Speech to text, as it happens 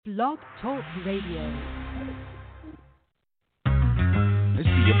Blog Talk Radio. Is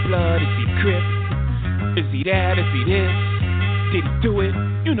he a blood? Is he Crip? Is he that? Is he this? Did he do it?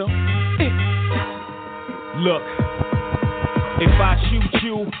 You know. Look, if I shoot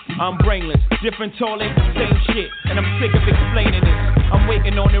you, I'm brainless. Different toilet, same shit. And I'm sick of explaining it. I'm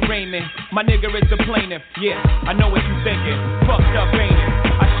waiting on the raiment. My nigga is the plaintiff. Yeah, I know what you thinking. Fucked up, ain't it?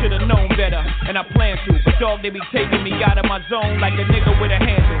 I should've known better, and I plan to. But dog, they be taking me out of my zone like a nigga with a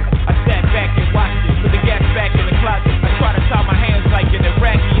handle. I sat back and watched it, put the gas back in the closet. I try to tie my hands like an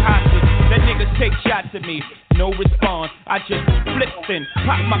Iraqi hostage. That niggas take shots at me, no response. I just flipped and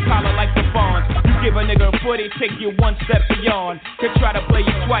pop my collar like the Fonz. You give a nigga a foot, they take you one step beyond. Could try to play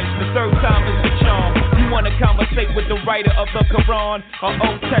you twice, the third time is the charm. You wanna conversate with the writer of the Quran or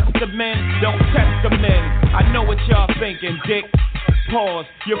Old Testament? Don't test the men. I know what y'all thinking, dick. Pause,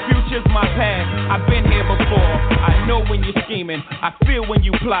 your future's my past. I've been here before. I know when you're scheming. I feel when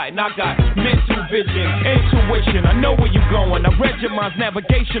you plotting. I got mental vision, intuition. I know where you're going. I read your mind's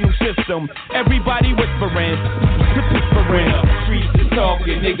navigational system. Everybody whispering, whispering. Streets is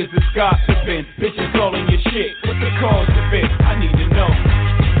talking, niggas is gossiping. Bitches calling your shit. What's the cause of it? I need to know.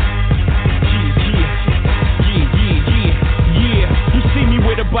 Yeah. You see me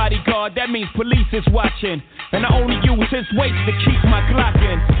with a bodyguard, that means police is watching. And I only use his weight to keep my Glock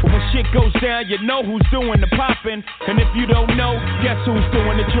in. But when shit goes down, you know who's doing the popping. And if you don't know, guess who's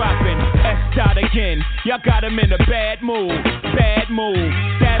doing the dropping? S. again. Y'all got him in a bad mood. Bad mood.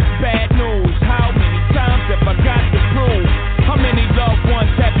 That's bad news. How many times have I got to prove? How many loved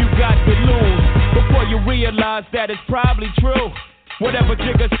ones have you got to lose before you realize that it's probably true? Whatever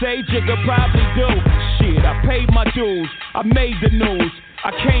Jigga say, Jigga probably do. Shit, I paid my dues. I made the news. I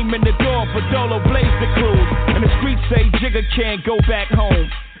came in the door for Dolo Blaze the Cruise. And the streets say Jigga can't go back home.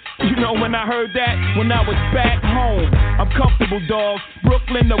 You know when I heard that? When I was back home. I'm comfortable, dog.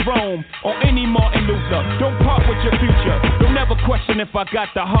 Brooklyn to Rome. Or any Martin Luther. Don't part with your future. Don't ever question if I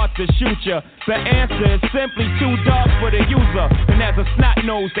got the heart to shoot ya. The answer is simply too dark for the user. And as a snot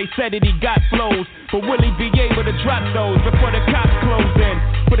nose, they said that he got flows. But will he be able to drop those before the cops close in?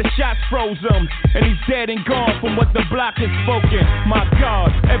 But the shots froze him. And he's dead and gone from what the block has spoken. My God,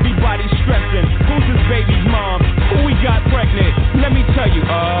 everybody's stressing. Who's his baby's mom? Who he got pregnant? Let me tell you,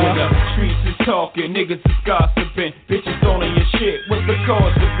 when the streets is talking, niggas is gossiping. Bitches all in your shit, what's the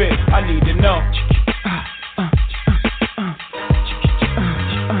cause of it? I need to know.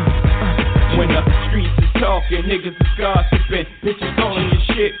 When the streets is talking, niggas is gossiping. Bitches all in your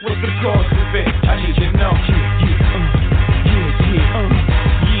shit, what's the cause of it? I need to know.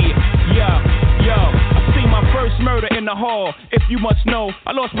 Yo, I seen my first murder in the hall. If you must know,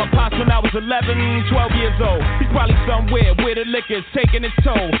 I lost my pops when I was 11, 12 years old. He's probably somewhere where the liquor's taking its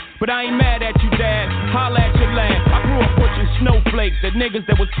toll. But I ain't mad at you, Dad. Holla at your land. I grew up watching snowflakes, the niggas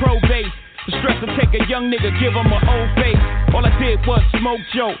that was pro-base. The stress to take a young nigga, give him an old face. All I did was smoke,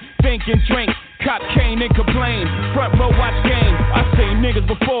 joke, think and drink. Cop cane and complain. Front row watch game. I seen niggas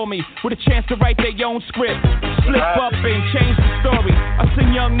before me with a chance to write their own script. Slip up and change the story. I seen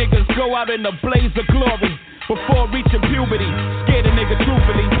young niggas go out in a blaze of glory before reaching puberty. Scared a nigga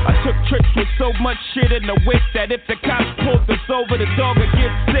truthfully. I took trips with so much shit in the whip that if the cops pulled us over, the dog would get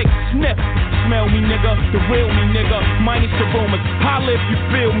sick. Sniff. Smell me, nigga. The real me, nigga. Minus the rumors. Holla if you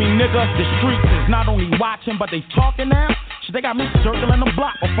feel me, nigga. The streets is not only watching, but they talking now. Shit, they got me circling the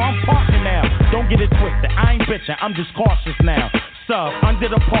block before I'm parking now. Don't get it twisted. I ain't bitching. I'm just cautious now. Sub under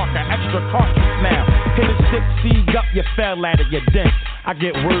the Parker, extra cartridge now. Hit a stick, seed up, you fell at it, you dent. I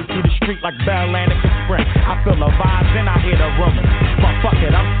get word through the street like Bell and Sprint. I feel the vibes and I hear the rumors. But fuck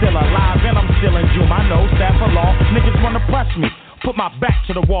it, I'm still alive and I'm still in June. I know staff of law, niggas wanna press me. Put my back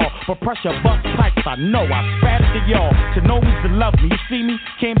to the wall, but pressure bust pipes. I know I spat it to y'all. To know me's to love me. You see me,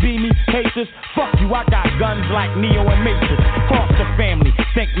 can't be me, haters. Fuck you, I got guns like Neo and Matrix. Cross the family,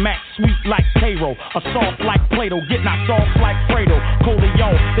 think Max sweet like Cairo. A soft like Plato, get knocked off like Fredo.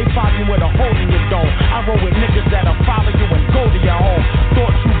 Coleon, they find you with a hole in your dome. I roll with niggas that'll follow you and go to your home.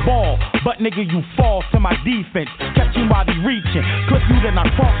 Thought you ball, but nigga you fall to my defense. Catch you while they reaching. Clip you, then I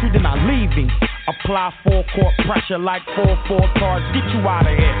cross you, then I leaving. Apply full court pressure like 4-4 cards. Get you out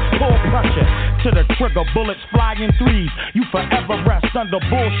of here. Pull pressure to the trigger. Bullets flying threes. You forever rest under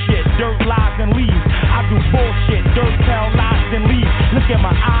bullshit. Dirt, lies, and leaves. I do bullshit. Dirt, tell lies, and leaves. Look at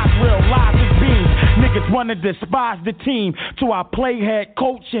my eyes, real lies and beams. Niggas wanna despise the team. To our playhead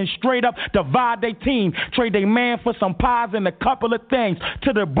coach and straight up divide they team. Trade they man for some pies and a couple of things.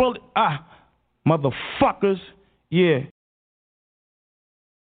 To the bullet. Motherfuckers. Yeah.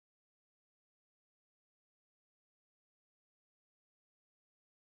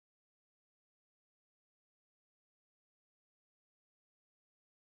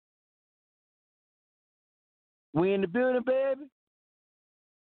 We in the building, baby.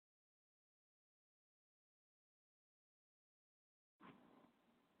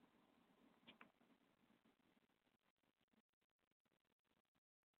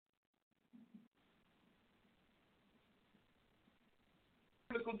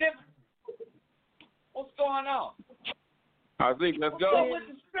 What's going on? I think let's What's go. up with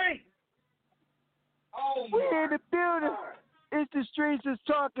the street? Oh, We in the building. It's the Streets is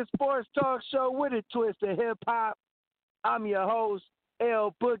Talking Sports Talk Show with a twist of hip hop. I'm your host,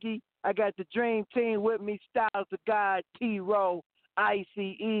 L Boogie. I got the Dream Team with me, Styles the God, T-Row, ICE,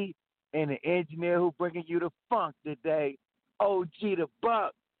 and the engineer who bringing you the funk today, OG the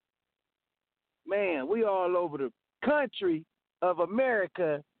Buck. Man, we all over the country of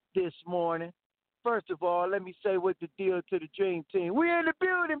America this morning. First of all, let me say what the deal to the Dream Team. We in the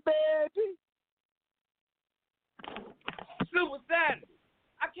building, baby. Super Saturday.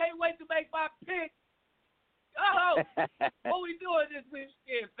 I can't wait to make my pick. Oh, what we doing this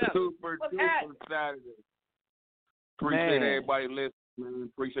weekend, fellas? Super Saturday. Appreciate everybody listening. Man.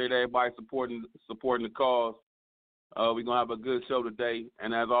 Appreciate everybody supporting the cause. We're gonna have a good show today,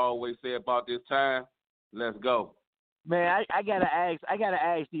 and as I always say about this time, let's go. Man, I gotta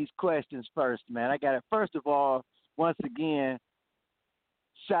ask these questions first, man. First of all, once again,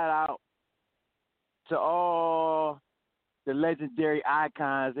 shout out to all the legendary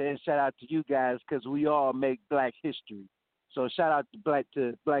icons, and shout out to you guys because we all make Black history. So shout out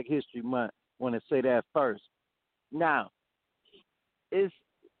to Black History Month. Want to say that first. Now,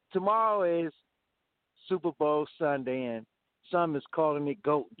 tomorrow is Super Bowl Sunday, and some is calling it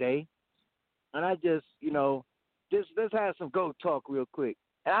GOAT Day, and I just let's have some GOAT talk real quick.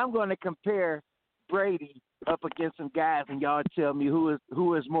 And I'm going to compare Brady up against some guys, and y'all tell me who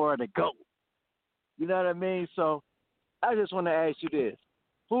is more of the GOAT. You know what I mean? So I just want to ask you this.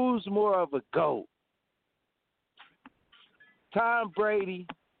 Who's more of a GOAT? Tom Brady,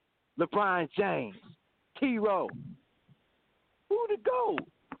 LeBron James, T-Row. Who the GOAT?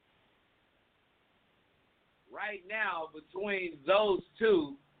 Right now, between those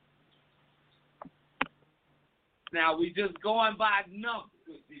two, now we just going by numbers.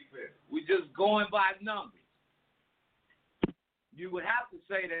 We just going by numbers. You would have to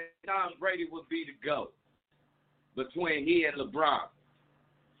say that Tom Brady would be the GOAT between he and LeBron.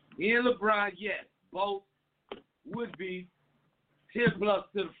 He and LeBron, yes, both would be 10+ to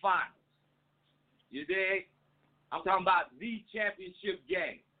the finals. You dig? I'm talking about the championship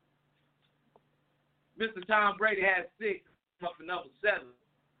game. Mr. Tom Brady has 6 going for number 7.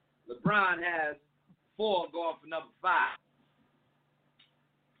 LeBron has 4 going for number 5.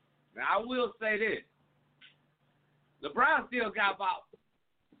 Now, I will say this. LeBron still got about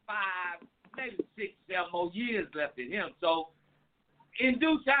 5, maybe 6, 7 more years left in him. So, in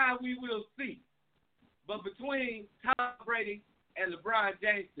due time, we will see. But between Tom Brady and LeBron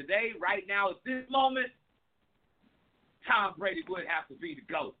James today, right now, at this moment, Tom Brady would have to be the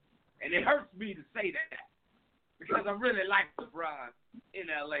GOAT. And it hurts me to say that because I really like LeBron in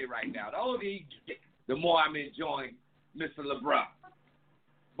L.A. right now. The older he gets, the more I'm enjoying Mr. LeBron.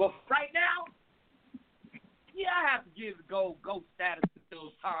 But right now, yeah, I have to give the GOAT status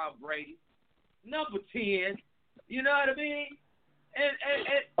to Tom Brady. Number 10, you know what I mean? And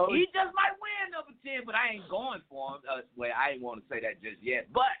he just might win number 10, but I ain't going for him. Well, I ain't want to say that just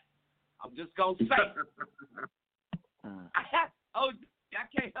yet, but I'm just going to say I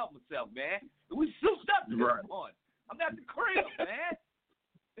can't help myself, man. We souped up this morning. I'm at the crib,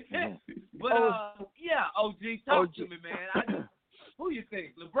 man. But, OG, talk to me, man. Who you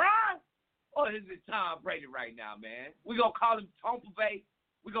think, LeBron or is it Tom Brady right now, man? We're going to call him Tampa Bay.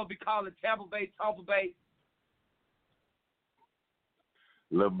 We're going to be calling Tampa Bay.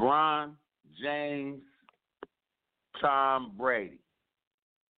 LeBron James, Tom Brady.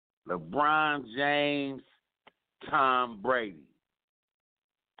 LeBron James, Tom Brady.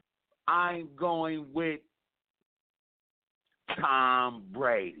 I'm going with Tom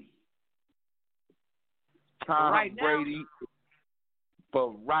Brady. Tom right Brady now?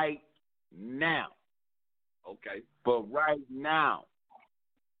 For right now. Okay. For right now.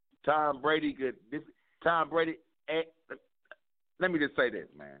 Tom Brady could. Let me just say this,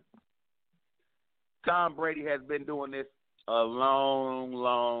 man. Tom Brady has been doing this a long,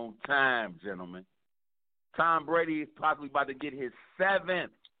 long time, gentlemen. Tom Brady is possibly about to get his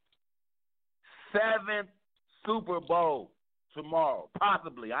seventh Super Bowl tomorrow.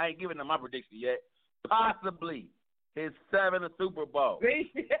 Possibly. I ain't giving him my prediction yet. Possibly his 7th Super Bowl.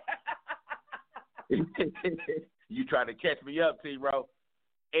 You try to catch me up, T-Row.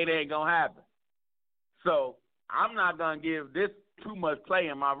 It ain't going to happen. So I'm not going to give this too much play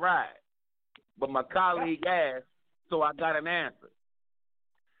in my ride. but my colleague asked, so I got an answer.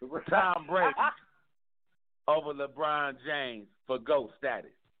 Tom Brady over LeBron James for GOAT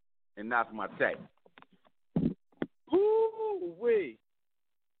status. And that's my take. Woo-wee.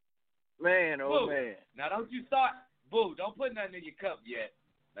 Man, oh, Boo. man. Now, don't you start. Boo, don't put nothing in your cup yet.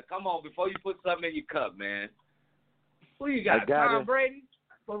 Now, come on, before you put something in your cup, man. Who you got? Tom Brady?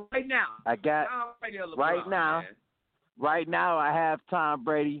 But right now. I got Tom Brady or LeBron, right now I have Tom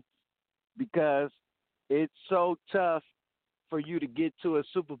Brady because it's so tough for you to get to a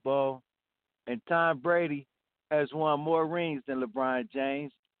Super Bowl, and Tom Brady has won more rings than LeBron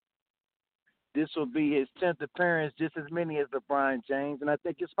James. This will be his 10th appearance, just as many as LeBron James, and I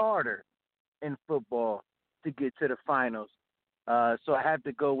think it's harder in football to get to the finals. So I have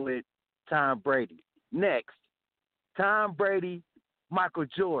to go with Tom Brady. Next, Tom Brady, Michael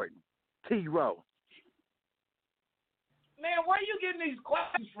Jordan, T-Row. Man, where are you getting these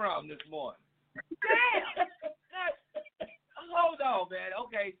questions from this morning? Damn! Hold on, man.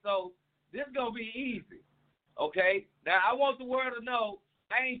 Okay, so this is going to be easy. Okay? Now, I want the world to know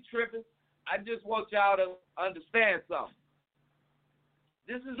I ain't tripping. I just want y'all to understand something.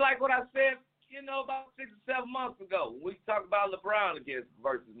 This is like what I said, about 6 or 7 months ago when we talked about LeBron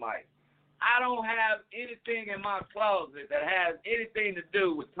versus Mike. I don't have anything in my closet that has anything to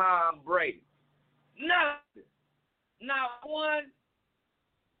do with Tom Brady. Nothing. Not one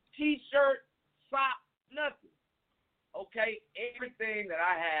T-shirt, sock, nothing. Okay? Everything that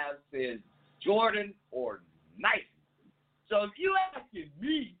I have says Jordan or Nike. So if you asking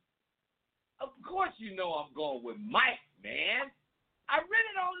me, of course you know I'm going with Mike, man. I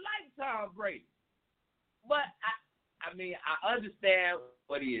really don't like Tom Brady. But, I understand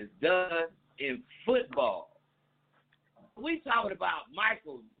what he has done in football. We talking about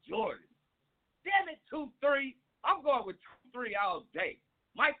Michael Jordan. Damn it, 2-3. I'm going with 2-3 all day.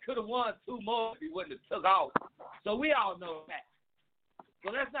 Mike could have won 2 more if he wouldn't have took off. So we all know that.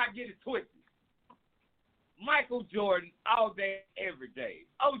 So let's not get it twisted. Michael Jordan all day, every day.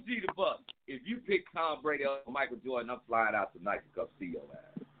 OG the Buck. If you pick Tom Brady over Michael Jordan, I'm flying out tonight to come see your ass.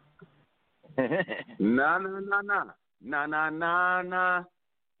 Nah.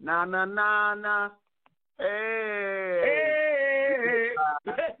 Hey.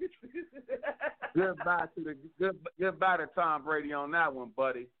 Goodbye to Tom Brady on that one,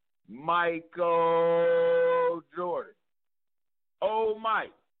 buddy. Michael Jordan. Oh,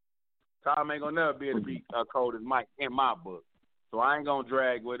 Mike. Tom ain't gonna never be able to be cold as Mike in my book. So I ain't gonna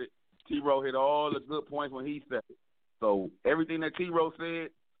drag with it. T-Row hit all the good points when he said it. So everything that T-Row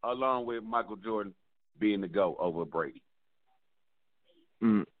said, along with Michael Jordan being the GOAT over Brady.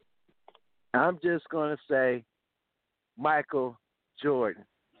 I'm just gonna say Michael Jordan.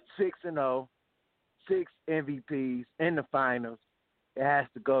 6-0, 6 MVPs in the finals. It has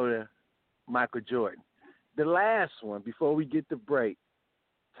to go to Michael Jordan. The last one, before we get the break,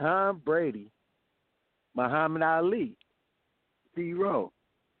 Tom Brady, Muhammad Ali, T-Row.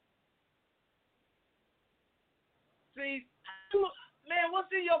 See, man,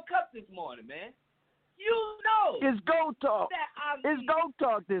 what's in your cup this morning, man? You know. It's GOAT talk. It's GOAT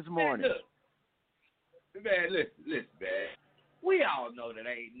talk this morning. Man, listen, man. We all know that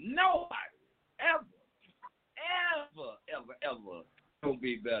ain't nobody ever gonna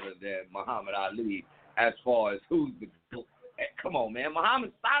be better than Muhammad Ali as far as who's the GOAT. Come on, man.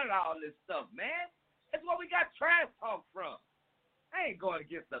 Muhammad started all this stuff, man. That's where we got trash talk from. I ain't going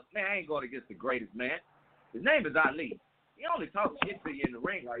against the greatest man. His name is Ali. He only talks shit to you in the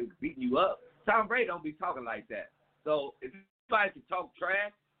ring while he's beating you up. Tom Brady don't be talking like that. So if anybody can talk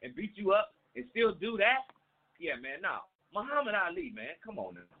trash and beat you up and still do that, yeah, man, no. Muhammad Ali, man. Come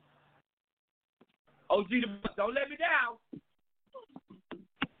on now. OG the Buck, don't let me down.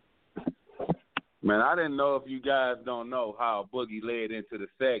 Man, I didn't know if you guys don't know how Boogie led into the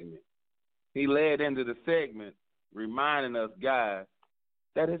segment. He led into the segment reminding us guys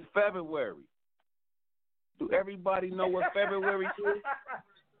that it's February. Do everybody know what February is?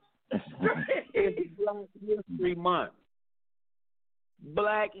 It's Black History Month.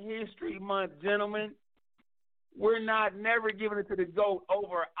 Black History Month, gentlemen. We're not never giving it to the GOAT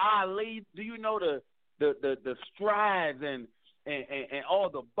over Ali. Do you know the strides and all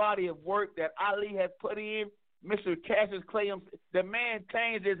the body of work that Ali has put in? Mr. Cassius Clay, the man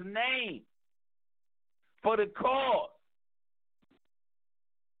changed his name for the cause.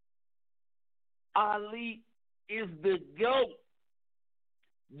 Ali is the GOAT.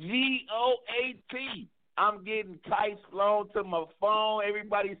 GOAT. I'm getting kites flown to my phone.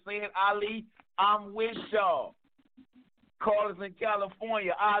 Everybody saying Ali, I'm with y'all. Callers in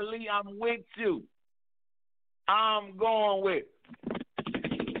California, Ali, I'm with you. I'm going with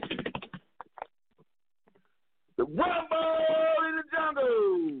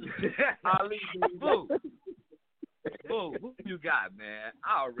Ali. Boo. Boo, who you got, man?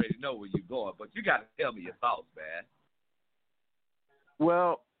 I already know where you're going, but you got to tell me your thoughts, man.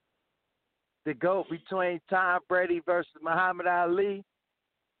 Well, the GOAT between Tom Brady versus Muhammad Ali,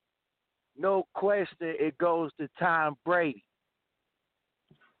 no question it goes to Tom Brady.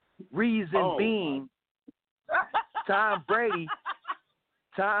 Reason being, Tom Brady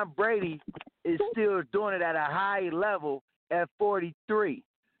is still doing it at a high level at 43.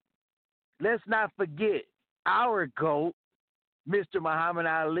 Let's not forget our GOAT, Mr. Muhammad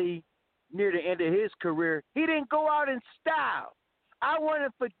Ali, near the end of his career, he didn't go out in style. I want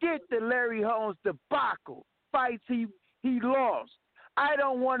to forget the Larry Holmes debacle, fights he lost. I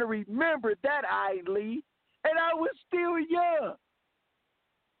don't want to remember that, Ali, and I was still young.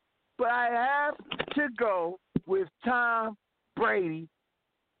 But I have to go with Tom Brady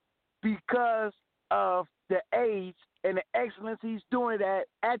because of the age and the excellence he's doing it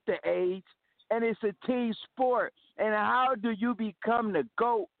at the age, and it's a team sport. And how do you become the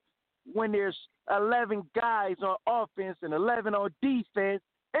GOAT when there's 11 guys on offense and 11 on defense,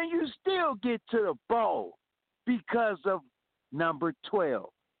 and you still get to the bowl because of number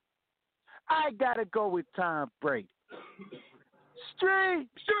 12? I got to go with Tom Brady. Street.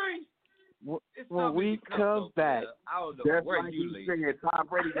 When we come back, I don't know that's where like you you leave. said, Tom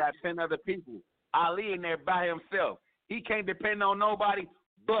Brady got 10 other people. Ali in there by himself. He can't depend on nobody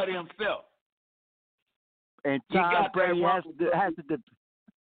but himself. And Tom Brady has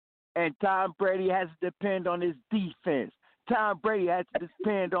to depend on his defense. Tom Brady has to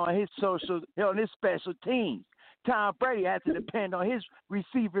depend on his special teams. Tom Brady has to depend on his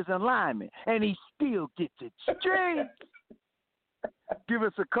receivers and linemen, and he still gets it straight. Give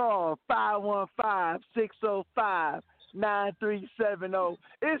us a call, 515-605-9370.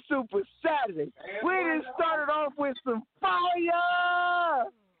 It's Super Saturday. We just started off with some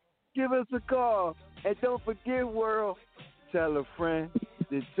fire. Give us a call. And don't forget, world, tell a friend,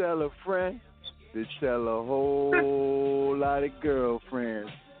 to tell a friend, to tell a whole lot of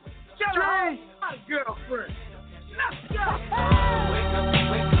girlfriends. Tell a whole lot of girlfriends. Let's go. Wake up,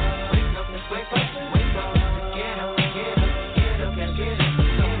 wake up, wake up, wake up, wake up. Get up, get up, get up,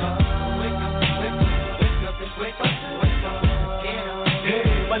 get up. Wake up, wake up, wake up, wake up, wake up. Get up.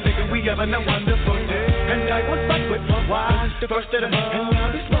 Hey, my nigga, we having a wonderful day. And I was back with my wife, the first of the month. And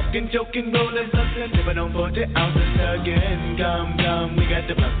now we smoking, joking, rolling, bustin', living on 40 ounces again. Gum, we got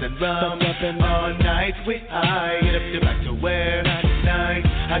the bus and rum. All night we high, get up to back to where 99.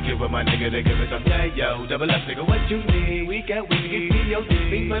 I give up my nigga to give us some yo. Double up, nigga, what you need? We got weed, P.O.D.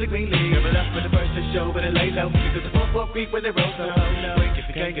 Beat for the green league. Double up for the first to show, but it lay low. Because the 4-4 creep when they roll so low. Wait if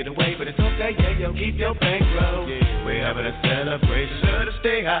you can't get away, but it's okay, yo. Keep your bankroll. We're having a celebration, sure to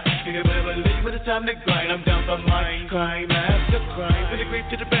stay high. You can better believe when it's time to grind. I'm down for mine, crime after crime. For the creep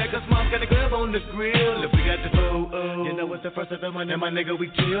to the back, cause mom got a grub on the grill. If we got the food, you know it's the first of the month, and my nigga,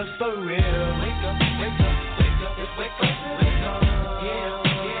 we chill for real. Wake up, wake up, wake up, just wake up, wake up. Yeah.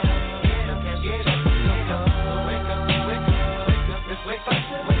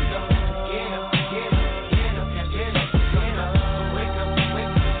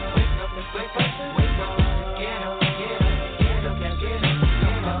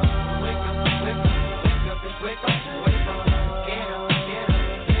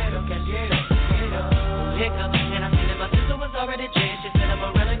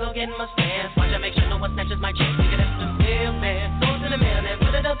 In my stance, watch I make sure no one snatches my chance. Nigga, that's the real man. Goes in the mail and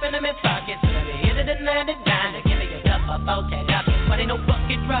put it up in my pocket. So let me hit it and land it down. Give me a duff up, okay, now. But ain't no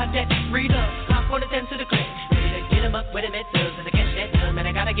bucket, drive that freedom. Hop on the 10 to the clip. Ready to get him up with him at two. So to catch that done, man,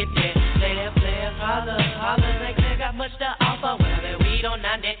 I gotta get there. Player, holler. Nigga, they got much to offer. Well, I bet we don't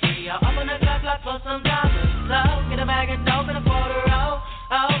 93. I'll open the clock for some dollars. So, get a bag of dope and a quarter roll.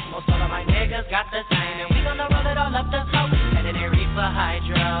 Oh, most all of my niggas got the sign. And we gonna roll it all up the smoke. And then they reach for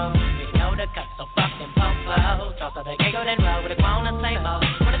hydro. We know the cut, so fucking popo. Toss up the giggle, then roll with a grown and same old.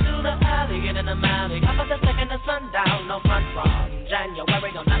 Running through the alley, get in the alley. Hop up the second to sundown, no front from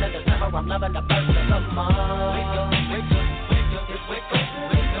January, no none of December. I'm loving the first of the month. Wake up, wake up, wake up, just wake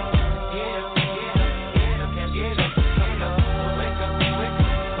up, wake up. Get up, get up, get up, get up, get up. Wake up, wake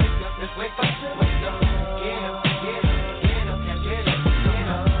up, wake up, just wake up, wake up. Get up, get up, get up, get up,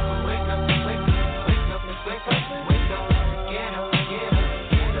 get up. Wake up, wake up, wake up, just wake up, wake up. Get up, get up,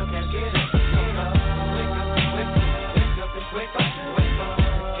 get up, get up, get up. Wake up, wake up, wake up, just wake up, wake up.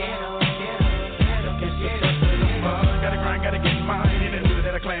 Get up, get up, get up, get up. Gotta grind, gotta get mine. In the hood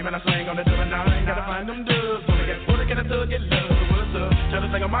that I claim and I slang on the double nine. Gotta find them dubs. Can I still get love? What's up? Try to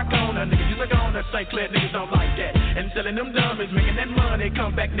sing on my corner, nigga. You like on that St. Clair, niggas don't like that. And selling them dummies, making that money.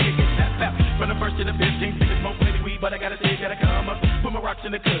 Come back, nigga, get tapped out. From the first to the 15th, niggas smoke plenty weed, but I gotta say, gotta come up. Put my rocks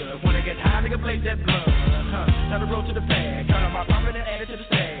in the club. When I get high, nigga, blaze that blood. Now the road to the bag, count on my profit and add it to the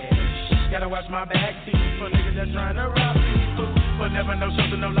stash. Gotta watch my back seat for niggas that's trying to rob people. But never know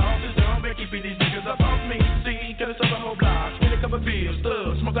something, no losses. Don't make keeping these niggas up off me. See, cause it's over whole block. Spin a couple bills,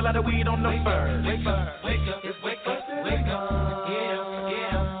 smoke a lot of weed on the fur. Wake up, wake up, it's wake up, wake up. Get up,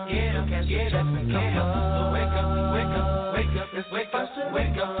 get up, get up, catch get up, get up. So wake up, wake up, wake up, it's wake up,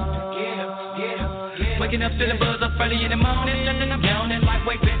 wake up. Get up, get up, get up. Waking up, feeling buzz up early in the morning. Nothing I'm yawning,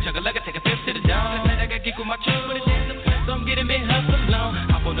 lightweight bitch, chugga like I take a fifth to the dawn. And I got geek with my truck with a dance up. So I'm getting me hustle long.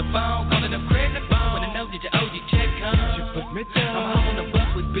 Hop on the phone, calling them crazy phone. When I know that your OG check comes, you put me down. I'm on the bus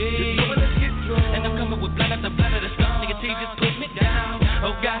with big, and I'm coming with blood after blood of the stone. Nigga T just put me down.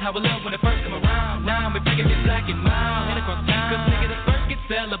 Oh God, how I love when it first come around. Now I'm bigger, get black and mild. Head across town, cause nigga the first get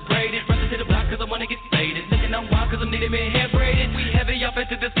celebrated. Rushing to the block cause I wanna get faded. Looking on wild cause I'm needing me hair braided. We heavy up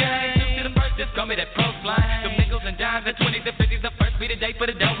into this game. To the first, just call me that pro fly. Some nickels and dimes and 20s and 50s. The first be the day for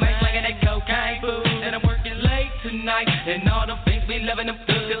the dope man. Slanging that cocaine food. And I'm working late tonight. And all them things be loving them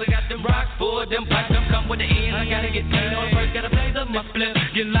good. Cause I got them rocks for them pipes. Them come with the end. I gotta get paid on the first. Gotta blaze up my flip.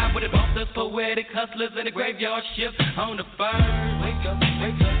 Get live with it. Both those poetic hustlers in the graveyard shift. On the fire. Wake up,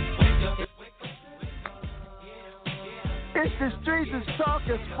 wake up, wake up. It's the Streets is Talk,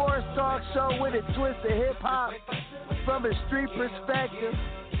 a sports talk show with a twist of hip-hop from a street perspective.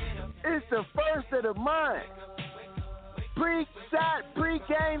 It's the first of the month.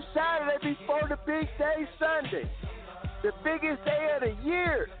 Pre-game Saturday before the big day Sunday. The biggest day of the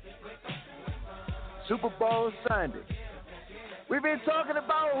year. Super Bowl Sunday. We've been talking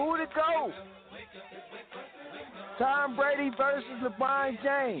about who to go. Tom Brady versus LeBron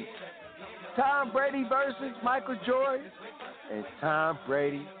James. Tom Brady versus Michael Jordan. And Tom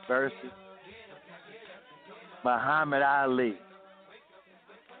Brady versus Muhammad Ali.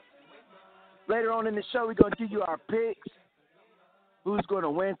 Later on in the show, we're going to give you our picks. Who's going to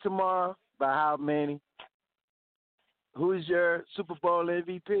win tomorrow, by how many. Who's your Super Bowl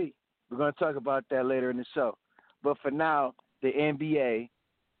MVP? We're going to talk about that later in the show. But for now, the NBA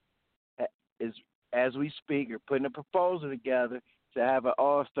is, as we speak, are putting a proposal together to have an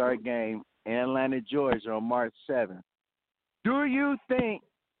all-star game in Atlanta, Georgia on March 7th. Do you think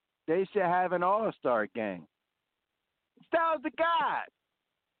they should have an all-star game? Styles the God.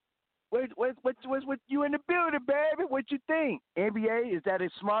 What you in the building, baby? What you think? NBA, is that a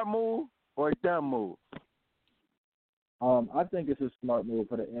smart move or a dumb move? I think it's a smart move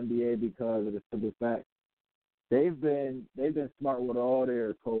for the NBA because of the simple fact they've been smart with all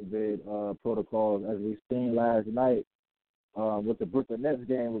their COVID protocols, as we've seen last night with the Brooklyn Nets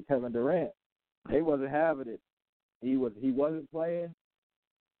game with Kevin Durant. They wasn't having it. He wasn't playing.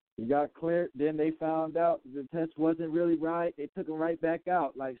 He got cleared. Then they found out the test wasn't really right. They took him right back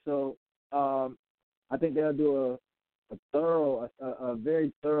out. I think they'll do a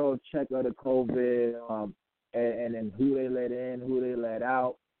very thorough check of the COVID, and then who they let in, who they let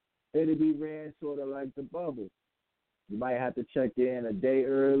out. It'll be ran sort of like the bubble. You might have to check in a day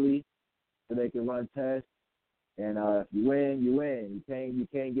early so they can run tests. And if you win, you win. You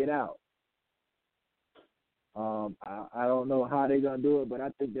can't get out. I don't know how they're gonna do it, but I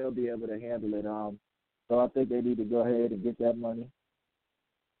think they'll be able to handle it. So I think they need to go ahead and get that money.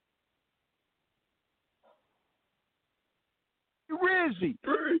 Rizzy,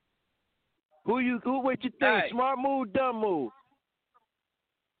 what you think? Hey. Smart move, dumb move?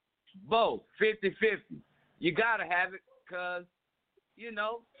 Both, 50-50. You got to have it because, you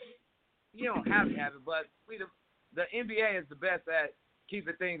don't have to have it, but the NBA is the best at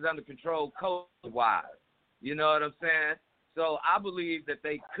keeping things under control code-wise. You know what I'm saying? So I believe that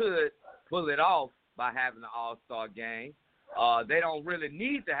they could pull it off by having an all-star game. They don't really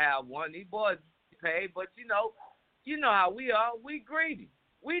need to have one. These boys pay, but you know how we are. We greedy.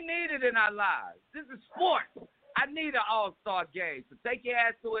 We need it in our lives. This is sports. I need an all-star game. So take your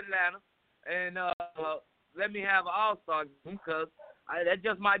ass to Atlanta and let me have an all-star game because that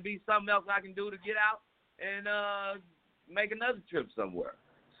just might be something else I can do to get out and make another trip somewhere.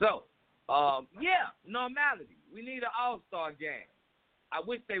 So, normality. We need an all-star game. I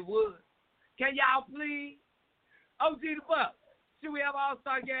wish they would. Can y'all please? OG the Buck, should we have an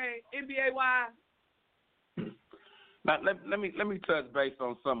all-star game NBA-wise? Now, let me touch base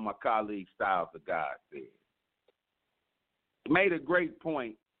on some of my colleagues' Styles of God said. He made a great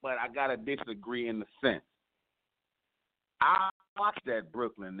point, but I got to disagree in the sense. I watched that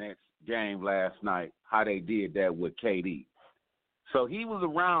Brooklyn Nets game last night, how they did that with KD. So he was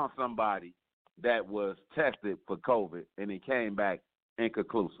around somebody that was tested for COVID, and he came back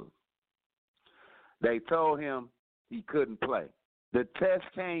inconclusive. They told him he couldn't play. The test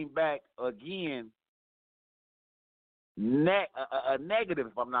came back again a negative,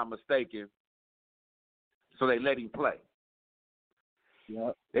 if I'm not mistaken. So they let him play.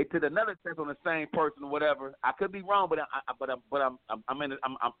 Yep. They took another test on the same person or whatever. I could be wrong, but I'm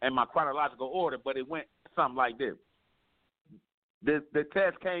in my chronological order. But it went something like this. The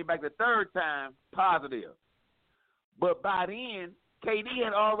test came back the third time positive, but by then KD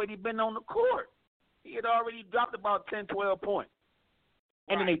had already been on the court. He had already dropped about 10, 12 points,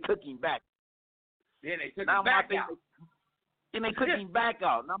 and then they took him back. Then they took him back out. Then they took him back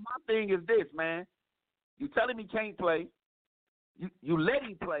out. Now my thing is this, man. You tell him he can't play. You let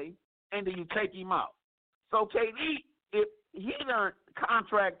him play, and then you take him out. So KD, if he done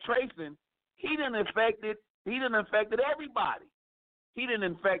contract tracing, he done affected everybody. He done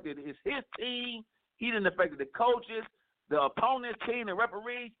infected his team. He done affected the coaches, the opponent's team, the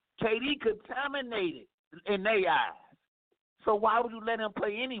referees. KD contaminated in their eyes. So why would you let him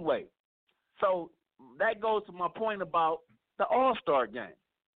play anyway? So that goes to my point about the All-Star game.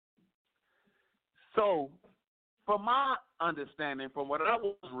 So from my understanding, from what I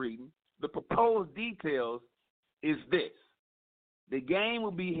was reading, the proposed details is this. The game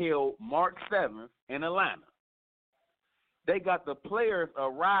will be held March 7th in Atlanta. They got the players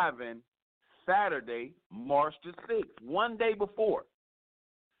arriving Saturday, March the 6th, one day before.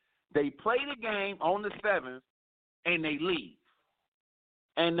 They play the game on the 7th, and they leave.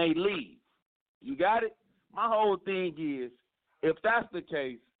 You got it? My whole thing is, if that's the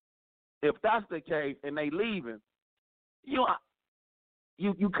case, and they leaving, you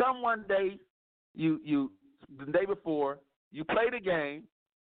come one day, you the day before, you play the game,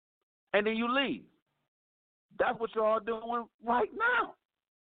 and then you leave. That's what y'all doing right now.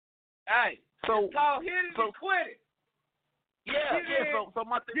 Hey, so it's called hit it and quit it. Yeah. So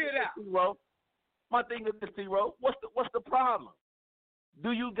my thing is this, T-Row. My thing is this, T-Row. What's the problem?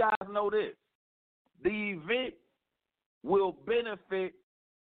 Do you guys know this? The event will benefit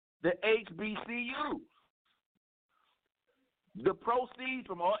the HBCUs. The proceeds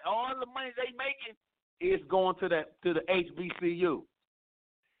from all the money they making is going to the HBCU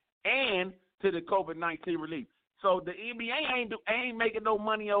and to the COVID-19 relief. So the NBA ain't making no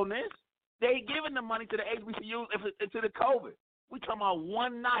money on this. They giving the money to the HBCUs and to the COVID. We talking about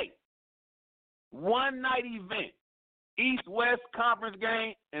one night event, East-West conference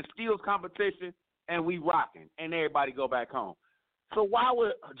game and skills competition, and we rocking, and everybody go back home. So why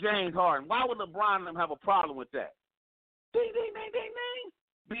would James Harden, why would LeBron and them have a problem with that? Ding.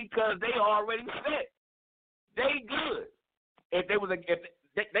 Because they already set. They good. If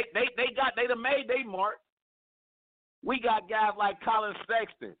they done made their mark. We got guys like Colin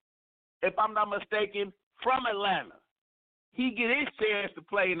Sexton, if I'm not mistaken, from Atlanta. He get his chance to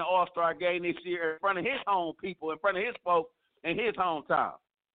play in the All-Star game this year in front of his home people, in front of his folks in his hometown.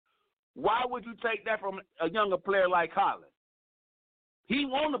 Why would you take that from a younger player like Colin? He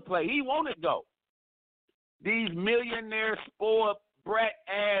want to play. He want to go. These millionaire, spoiled,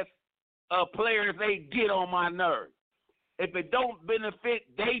 brat-ass players, they get on my nerves. If it don't benefit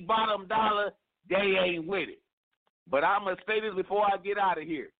they bottom dollar, they ain't with it. But I'm going to say this before I get out of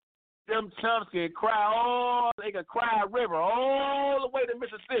here. Them chumps can cry they can cry a river all the way to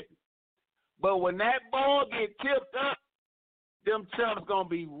Mississippi. But when that ball get tipped up, them chumps going to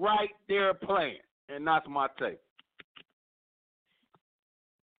be right there playing. And that's my take.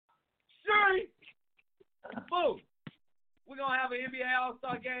 Sure. Boom. We're going to have an NBA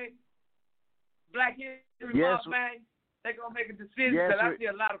All-Star game. Black History Month, man. They're going to make a decision because I see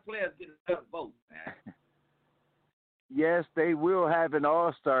a lot of players getting a vote, man. Yes, they will have an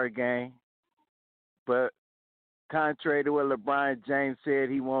All-Star game, but contrary to what LeBron James said,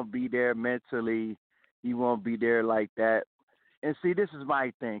 he won't be there mentally. He won't be there like that. And see, this is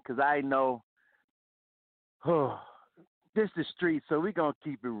my thing, because I know this is the street, so we're going to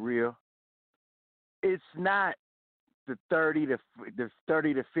keep it real. It's not the 30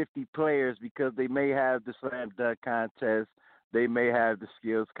 to 50 players, because they may have the slam dunk contest, they may have the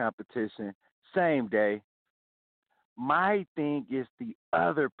skills competition same day. My thing is the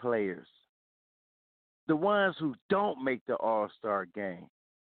other players, the ones who don't make the All-Star game.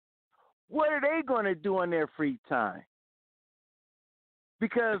 What are they going to do in their free time?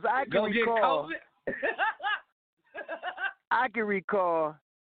 Because I can recall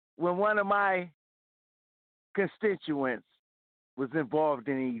when one of my constituents was involved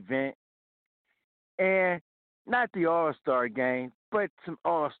in an event, and not the All-Star game, but some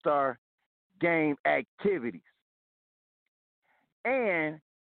All-Star game activities. And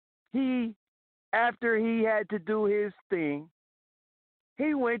after he had to do his thing,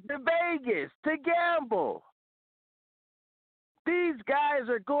 he went to Vegas to gamble. These guys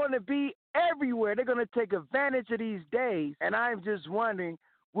are going to be everywhere. They're going to take advantage of these days. And I'm just wondering,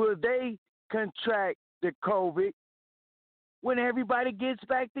 will they contract the COVID when everybody gets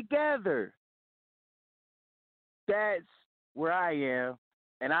back together? That's where I am.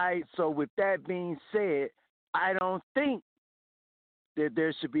 And so with that being said, I don't think that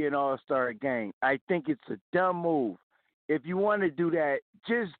there should be an all-star game. I think it's a dumb move. If you want to do that,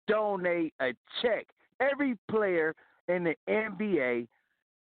 just donate a check. Every player in the NBA,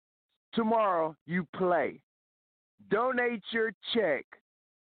 tomorrow you play. Donate your check,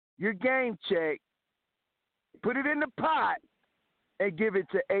 your game check, put it in the pot, and give it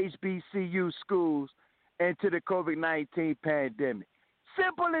to HBCU schools and to the COVID-19 pandemic.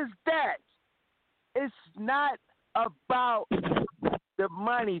 Simple as that. It's not about the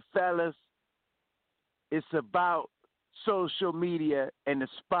money, fellas. It's about social media and the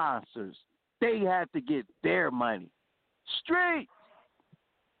sponsors. They have to get their money. Street!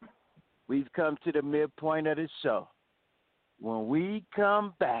 We've come to the midpoint of the show. When we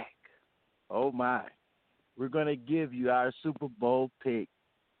come back, oh my, we're going to give you our Super Bowl pick.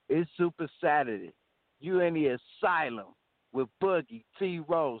 It's Super Saturday. You in the asylum with Boogie,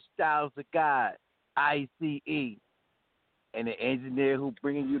 T-Rose, Styles of God, ICE, and the engineer who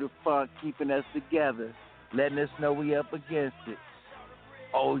bringing you the funk, keeping us together, letting us know we up against it.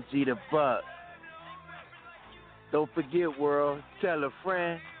 OG the Buck. Don't forget, world, tell a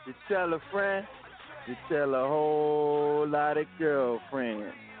friend, to tell a friend, to tell a whole lot of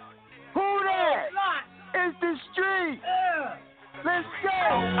girlfriends. Who that? It's the street. Yeah. Let's go.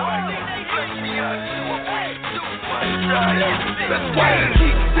 That's why they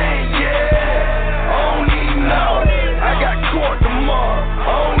keep saying, yeah, I don't even know. I got court tomorrow,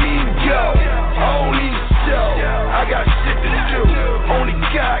 I don't even go. I don't even show, I got shit to do. Only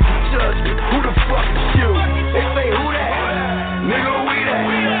God can judge me. Who the fuck is you? They say, who that? Nigga, we that.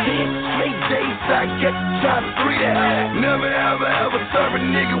 10 straight days I get to try to free that. Never ever serve a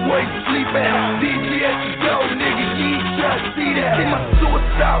nigga where you sleep at. DGS you go, nigga, you ain't try to see that. In my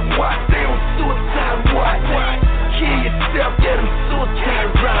suicide watch, they on suicide watch. Kill yourself, get them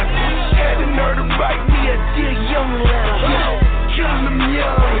suicide rock. Had the nerve to write me a dear young letter. Killing them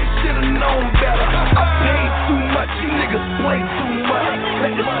young, should've known better. I paid too much, you niggas play too much.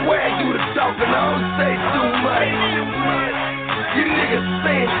 Let the swag do the talking, I don't say too much. You niggas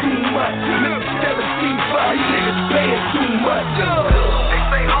saying too much. Mr. 17.5, you niggas paying too much. They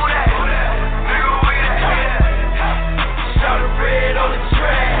say who that? Nigga, we that. Shout the red on the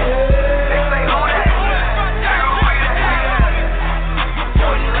track. They say who that? Nigga, we that.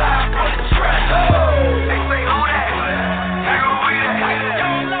 Boy, you live on the track. They say who that? Nigga, we that.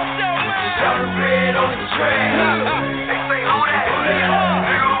 Shout the red on the track. They say who that?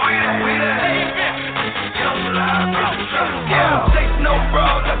 Nigga, we that. Young live on the track. I don't chase no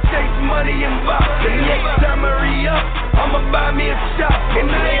bras, I chase money and box. And next time I re-up, I'ma buy me a shop. And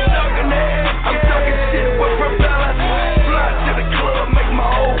I ain't talking that, I'm talking shit with propellers. Fly to the club, make my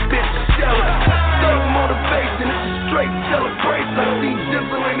old bitch jealous. Thug motivation, it's a straight celebration. I see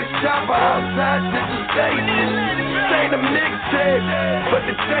Jizzle in the chopper outside, this is station. This ain't a mixtape, but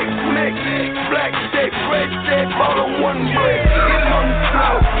the tape's mixed. Black tape, red tape, all on one break. Get on the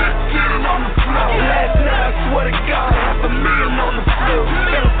floor, get it on the floor. Last night, I swear to God, $500,000 on the floor.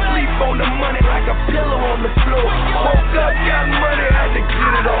 Fell asleep on the money like a pillow on the floor. Woke up, got money, had to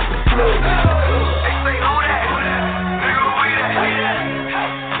get it off the floor. They say who that? Nigga, we that.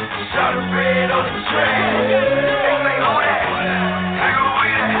 Shot a red on the track. They say who that? Nigga, we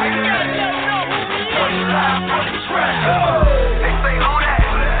that. Young live on the track. They say who that?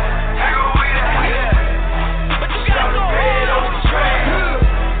 Nigga, we that. Shot a red on the track.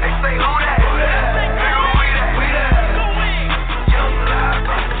 They say who that? Nigga, we that. Young live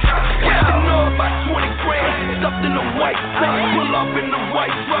on the track. What you know about 20 grand? Stuffed in a white sock. Pull up in the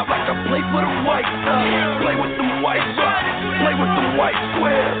white drop like I play for the White Sox. Play with them white rocks. Play with them white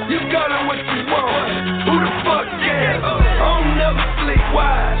squares. You got it what you want. Who the fuck cares? I don't never sleep.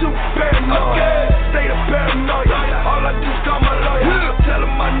 Why? Too paranoid. Stay the paranoia. All I do is call my lawyer. Tell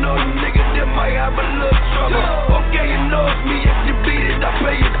him I know you niggas that might have a little trouble. Okay, you know it's me. If you beat it, I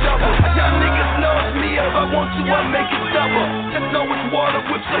pay you double. Y'all niggas know it's me. If I want to, I make it double. Just know it's water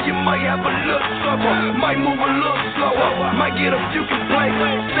whip, so you might have a little trouble. Might move a little slower. Might get a few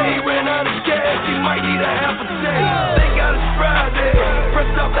complaints. Say he ran out of gas. He might need a half a tank. They got us Friday.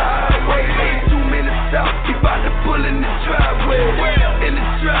 Fresh off the highway. 2 minutes out. He about to pull in the driveway. In the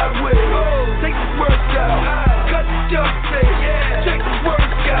driveway. Take the workout. Cut the duct tape. Take the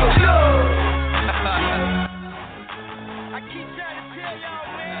workout. I keep trying to tell y'all,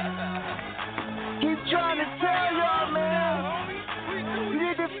 man. Keep trying to tell y'all, man.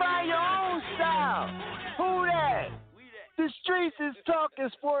 find your own style. Who that? The Streets is Talking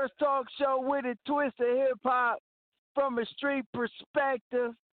Sports Talk Show with a twist of hip hop from a street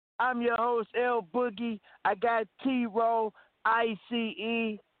perspective. I'm your host, L Boogie. I got T-Roll,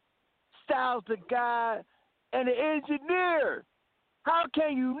 ICE, Styles the God, and the engineer. How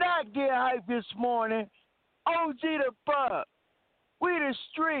can you not get hyped this morning? OG the Buck. We the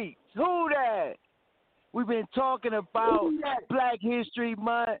Streets. Who that? We've been talking about Black History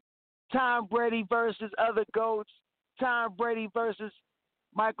Month, Tom Brady versus other GOATs, Tom Brady versus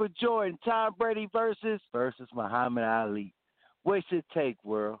Michael Jordan, Tom Brady versus Muhammad Ali. What's your take,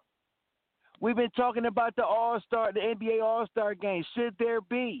 world? We've been talking about the All-Star, the NBA All-Star game. Should there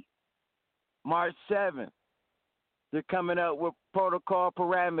be? March 7th. They're coming up with protocol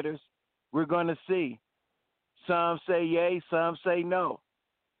parameters. We're going to see. Some say yay, some say no.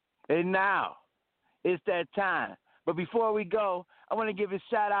 And now, it's that time. But before we go, I want to give a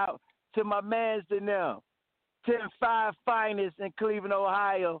shout-out to my mans in them. 10-5 finest in Cleveland,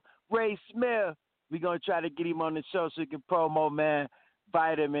 Ohio, Ray Smith. We're going to try to get him on the show so he can promo, man,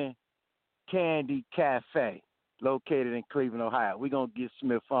 Vitamin Candy Cafe, located in Cleveland, Ohio. We're going to get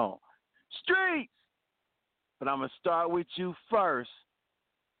Smith on. Streets! But I'm going to start with you first.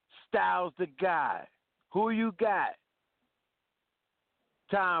 Styles the guy. Who you got?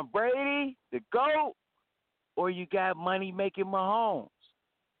 Tom Brady, the GOAT, or you got money-making Mahomes?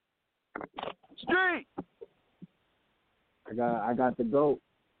 Street! I got the GOAT.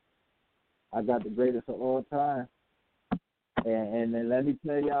 I got the greatest of all time. And then let me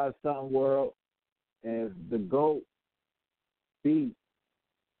tell y'all something, world. If the GOAT beat,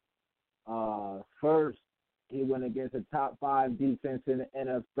 first he went against a top 5 defense in the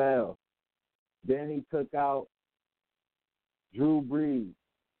NFL. Then he took out Drew Brees.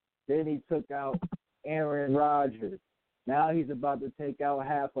 Then he took out Aaron Rodgers. Now he's about to take out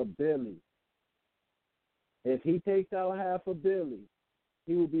half of Billy. If he takes out half of Billy,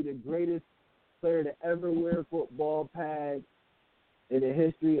 he will be the greatest player to ever wear football pads in the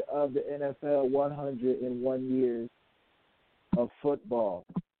history of the NFL 101 years of football.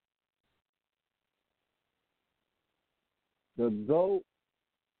 The GOAT,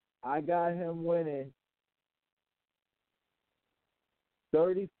 I got him winning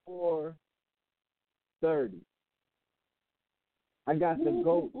 34-30. I got the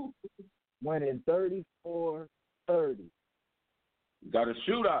GOAT winning 34-30. Got a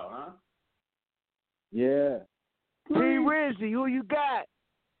shootout, huh? Yeah. T. Rizzy, who you got?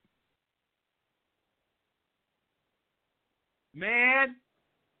 Man,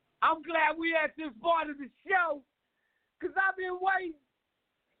 I'm glad we at this part of the show, because I've been waiting.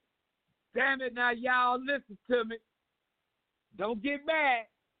 Damn it, now y'all listen to me. Don't get mad.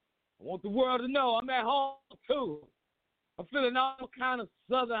 I want the world to know I'm at home, too. I'm feeling all kind of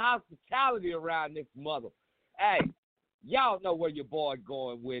Southern hospitality around this mother. Hey, y'all know where your boy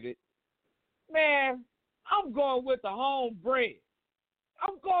going with it. Man, I'm going with the homebred.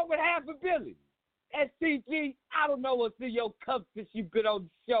 I'm going with half a Billy. STG, I don't know what's in your cup since you've been on the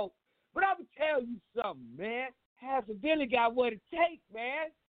show, but I'm going to tell you something, man. Half a Billy got what it takes,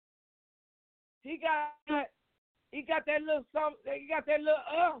 man. He got that little something. He got that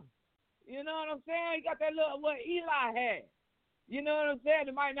little you know what I'm saying? He got that little what Eli had. You know what I'm saying?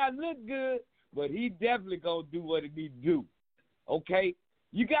 It might not look good, but he definitely gonna do what it need to do. Okay?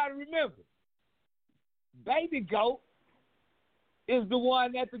 You gotta remember, Baby Goat is the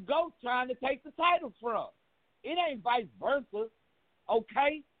one that the GOAT trying to take the title from. It ain't vice versa.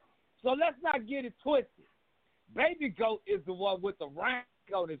 Okay? So let's not get it twisted. Baby Goat is the one with the rank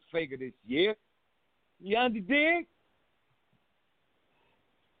on his finger this year. You understand?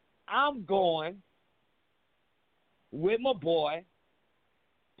 I'm going with my boy,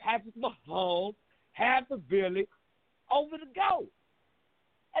 Patrick Mahomes, half a Billy, over the GOAT.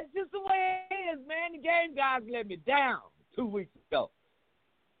 That's just the way it is, man. The game guys let me down 2 weeks ago.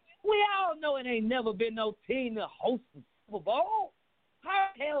 We all know it ain't never been no team to host the Super Bowl. How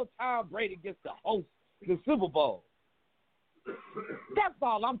the hell Tom Brady gets to host the Super Bowl? That's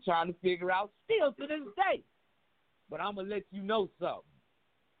all I'm trying to figure out still to this day. But I'm going to let you know something.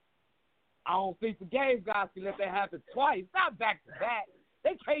 I don't think the game guys can let that happen twice, not back to back.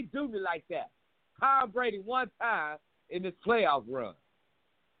 They can't do me like that. Tom Brady one time in this playoff run.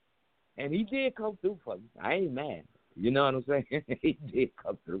 And he did come through for me. I ain't mad. You know what I'm saying? He did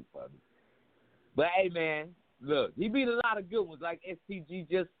come through for me. But, hey, man, look, he beat a lot of good ones like STG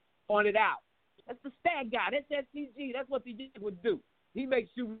just pointed out. That's the stat guy. That's STG. That's what the Yankees would do. He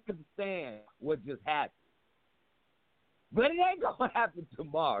makes you understand what just happened. But it ain't going to happen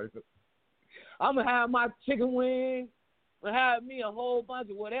tomorrow. I'm going to have my chicken wings, will have me a whole bunch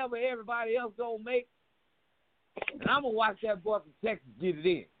of whatever everybody else gonna make, and I'm gonna watch that boy from Texas get it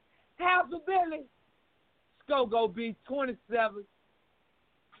in. Half a billion. Sco gonna be 27,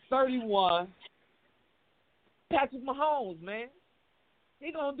 31. Patrick Mahomes, man.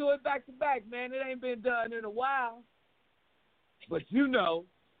 He gonna do it back to back, man. It ain't been done in a while. But you know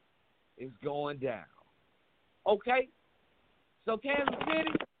it's going down. Okay? So Kansas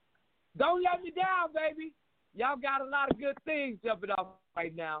City, don't let me down, baby. Y'all got a lot of good things jumping off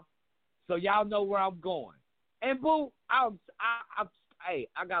right now. So y'all know where I'm going. And Boo, I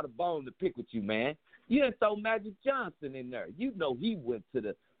got a bone to pick with you, man. You done throw Magic Johnson in there. You know he went to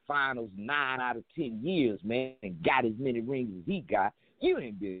the finals 9 out of 10 years, man, and got as many rings as he got. You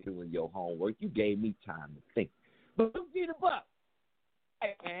ain't been doing your homework. You gave me time to think. But who get the buck?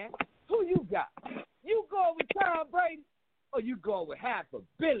 Hey, man, who you got? You going with Tom Brady or you going with $500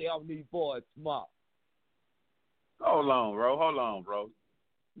 million on these boys tomorrow? Hold on, bro.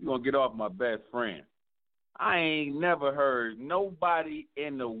 You going to get off my best friend. I ain't never heard nobody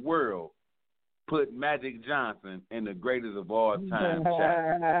in the world put Magic Johnson in the greatest of all time.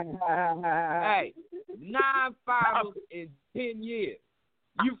 Hey, 9 finals in 10 years.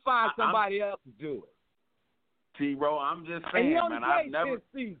 You find somebody else to do it. T-Bro, I'm just saying, man. I've never. 10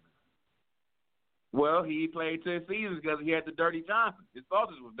 seasons. Well, he played 10 seasons because he had the dirty Johnson. His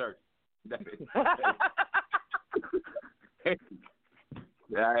sausage was dirty.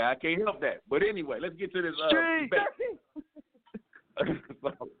 I can't help that. But anyway, let's get to this bet.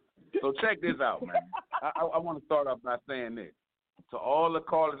 So check this out, man. I want to start off by saying this. To all the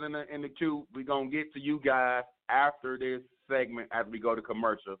callers in the queue, we're going to get to you guys after this segment as we go to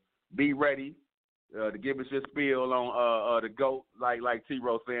commercial. Be ready to give us your spiel on the GOAT, like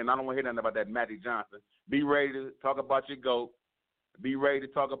T-Rose saying. I don't want to hear nothing about that Magic Johnson. Be ready to talk about your GOAT. Be ready to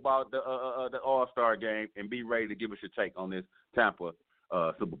talk about the All-Star game, and be ready to give us your take on this Tampa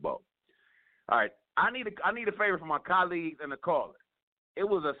Super Bowl. All right, I need a favor from my colleagues and the callers. It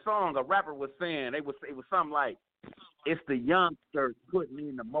was a song a rapper was saying. It was something like, "It's the youngsters putting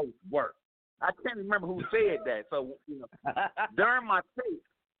in the most work." I can't remember who said that. So during my tape,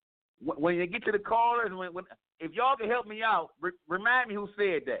 when you get to the callers, if y'all can help me out, remind me who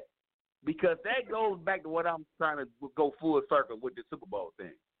said that, because that goes back to what I'm trying to go full circle with the Super Bowl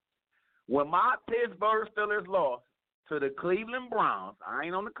thing. When my Pittsburgh Steelers lost to the Cleveland Browns, I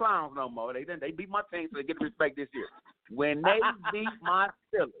ain't on the Clowns no more. They beat my team, so they get the respect this year. When they beat my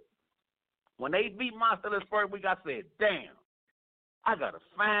Steelers, first week, I said, "Damn, I gotta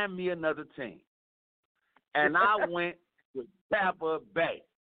find me another team," and I went with Tampa Bay.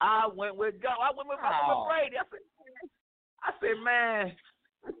 I went with Brady. I said,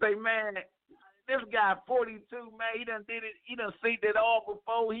 man, this guy 42, man, he done did it. He done seen it all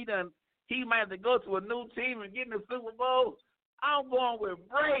before. He might have to go to a new team and get in the Super Bowl. I'm going with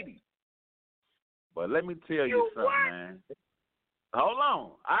Brady. But let me tell you something, man. Hold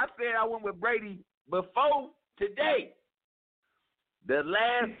on. I said I went with Brady before today. The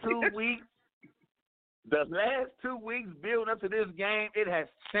last 2 weeks, building up to this game, it has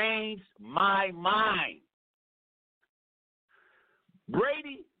changed my mind.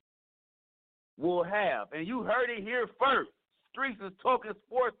 Brady will have, and you heard it here first, Streets is Talking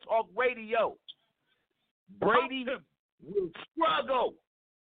Sports Talk Radio. Brady will struggle.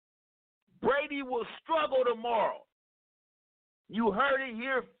 Brady will struggle tomorrow. You heard it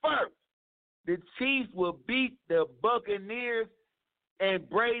here first. The Chiefs will beat the Buccaneers, and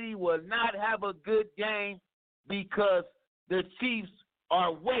Brady will not have a good game because the Chiefs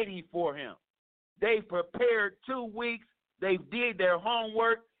are waiting for him. They've prepared 2 weeks. They did their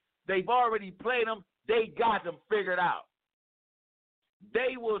homework. They've already played them. They got them figured out.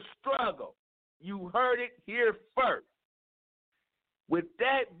 They will struggle. You heard it here first. With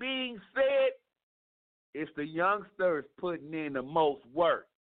that being said, it's the youngsters putting in the most work.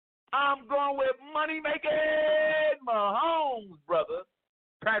 I'm going with money-making Mahomes, brother.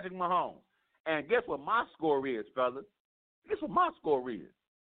 Patrick Mahomes. And guess what my score is, fellas? Guess what my score is?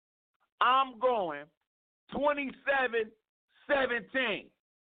 I'm going 27-17.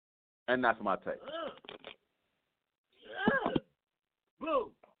 And that's my take.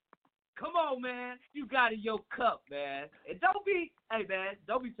 Boo. Come on, man. You got in your cup, man. And don't be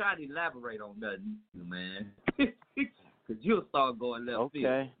trying to elaborate on nothing, man. Because you'll start going left field.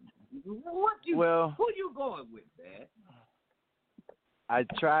 Okay. Who you going with, man? I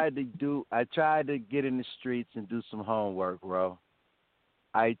tried to get in the streets and do some homework, bro.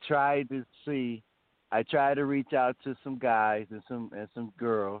 I tried to reach out to some guys and some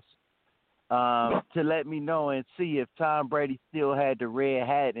girls to let me know and see if Tom Brady still had the red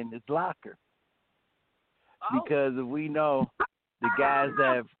hat in his locker. because we know the guys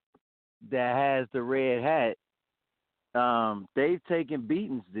that has the red hat, they've taken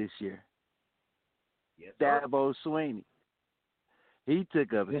beatings this year. Yes, Dabo Swinney, he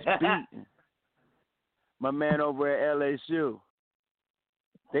took up his beating. My man over at LSU,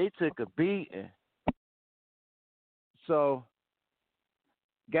 they took a beating. So,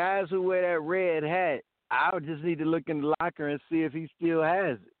 guys who wear that red hat, I would just need to look in the locker and see if he still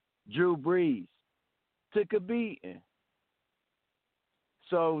has it. Drew Brees took a beating.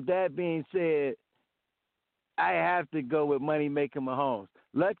 So, that being said, I have to go with Money Making Mahomes.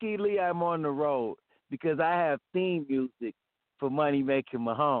 Luckily, I'm on the road because I have theme music for Money Making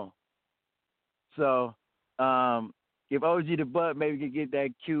Mahomes. So, if OG the Buck maybe could get that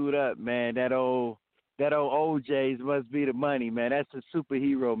queued up, man, that old OJ's Must Be the Money, man. That's the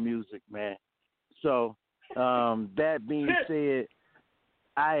superhero music, man. So, that being said,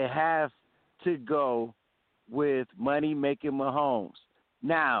 I have to go with Money Making Mahomes.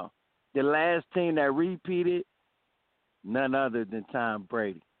 Now, the last team that repeated, none other than Tom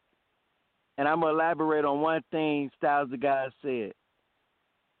Brady. And I'm going to elaborate on one thing Styles the Guy said.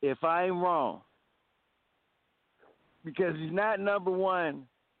 If I'm wrong, because he's not number one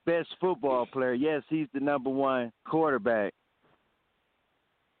best football player. Yes, he's the number one quarterback.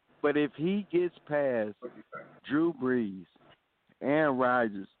 But if he gets past Drew Brees, Aaron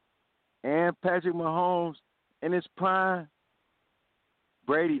Rodgers, and Patrick Mahomes in his prime,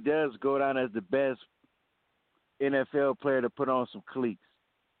 Brady does go down as the best NFL player to put on some cleats.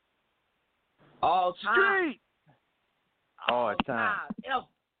 All time. Street. All time.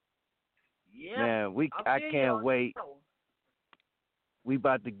 Yeah. Man, I can't wait. We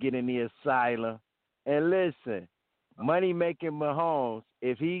about to get in the asylum. And listen, Money Making Mahomes,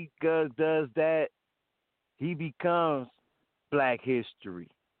 if he does that, he becomes Black history.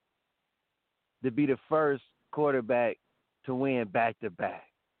 To be the first quarterback to win back-to-back.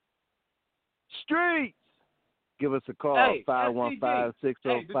 Streets! Give us a call,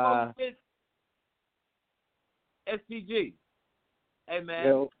 515-605. STG. Hey, man.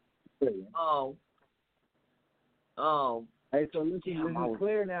 Yo. Hey, so listen, this is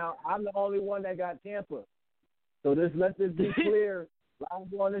clear now. I'm the only one that got Tampa. So let this be clear.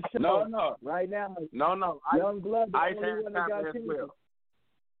 I'm on the show. No. Right now. No. Young Blood, the Ice only has one that got Tampa as Tampa. well.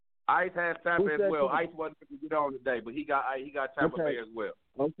 Ice has Tampa as well. Tampa? Ice wasn't able to get on today, but he got Tampa Bay as well.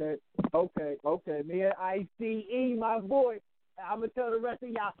 Okay. Me and ICE, my boy. I'm going to tell the rest of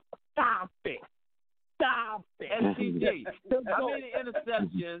y'all, stop it. STG, how many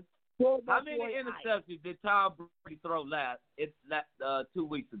interceptions did Tom Brady throw last 2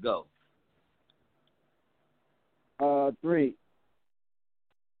 weeks ago? 3.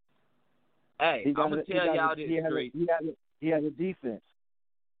 Hey, I'm going to tell y'all this, Street. He has a defense.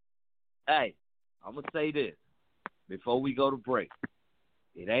 Hey, I'm going to say this before we go to break.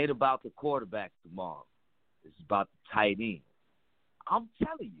 It ain't about the quarterback tomorrow. It's about the tight end. I'm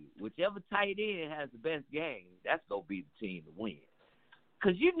telling you, whichever tight end has the best game, that's going to be the team to win.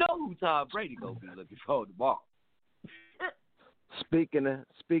 Because you know who Tom Brady going to be looking for tomorrow. Speaking of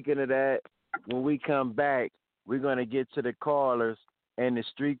that, when we come back, we're going to get to the callers and the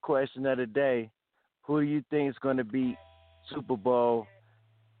street question of the day. Who do you think is going to beat Super Bowl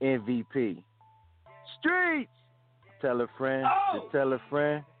MVP? Streets! Tell a friend to tell a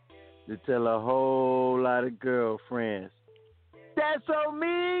friend to tell a whole lot of girlfriends. That's on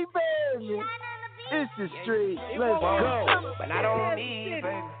me, baby. It's the street. Let's go. But I don't need, baby.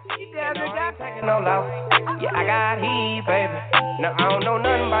 And I ain't taking no loss. Yeah, I got heat, baby. No, I don't know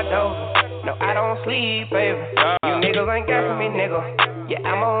nothing about those. No, I don't sleep, baby. You niggas ain't got me, nigga. Yeah,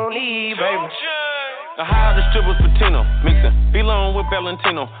 I'm on leave, baby. I hired the strippers for Tino, mixing B-Long with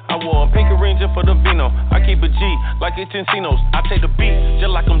Valentino. I wore a pink Ranger for the Vino. I keep a G like it's Encinos. I take the beat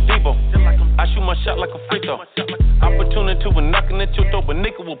just like I'm Debo. I shoot my shot like a free throw. Opportunity when knocking at your door, but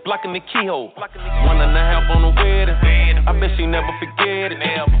nigga was blocking the keyhole. 1.5 on the wedding. I bet she never forget it.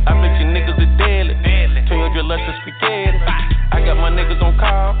 I bet you niggas are deadly. Tell your drill less than spaghetti. I got my niggas on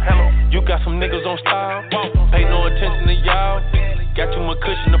call. You got some niggas on style. Pay no attention to y'all. Got too much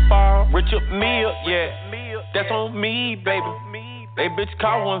cushion to fall. Rich up meal, yeah. That's on me, baby. They bitch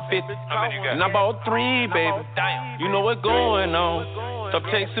call 150. And I bought 3, baby. You know what's going on. Stop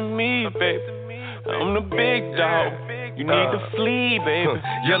texting me, baby. I'm the big dog. You need to flee, baby.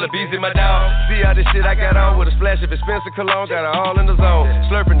 Yellow bees in my dog. See how this shit I got on with a splash of expensive cologne. Got her all in the zone.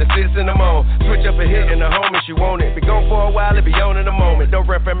 Slurping the sits in the moan. Switch up a hit and the home if she want it. Be gone for a while, it be on in a moment. Don't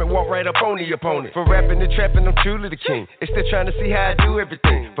run from it, walk right up on the opponent. For rapping and trapping, I'm truly the king. They still trying to see how I do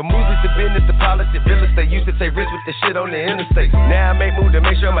everything. From movies to business to politics, real estate. Used to take risks with the shit on the interstate. Now I make moves to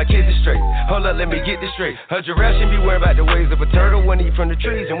make sure my kids are straight. Hold up, let me get this straight. Her giraffe shouldn't be worried about the ways of a turtle. One eat from the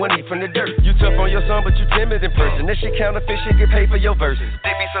trees and one eat from the dirt. You tough on your son, but you timid in person. That shit counterfeit, shit get paid for your verses.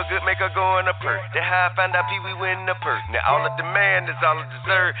 They be so good, make her go in a perk. That how I found out Pee Wee winning the perk. Now all the demand is all I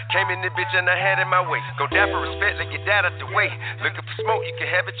deserve. Came in this bitch and I had it my way. Go down for respect, let get that out the way. Looking for smoke, you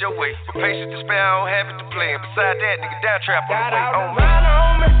can have it your way. For patience to spare, I don't have it to play. And beside that, nigga, down trap on the way.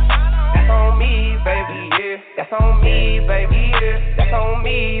 On me. That's on me, baby, yeah. That's on me, baby, yeah. That's on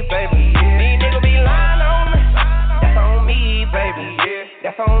me, baby, yeah. These niggas be lying on me. That's on me, baby, yeah.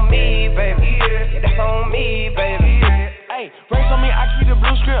 That's on me, baby, yeah. That's on me, baby, yeah. Hey, race on me, I keep the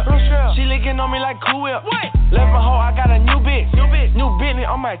blue script. She licking on me like Cool Whip. Left my hoe, I got a new bitch. New Bentley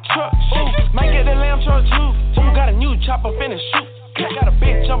on my truck. Might get the lamb truck too. Got a new chopper finna shoot. Got a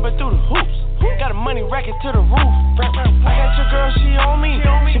bitch jumping through the hoops. Got a money racket to the roof. I got your girl, she on me.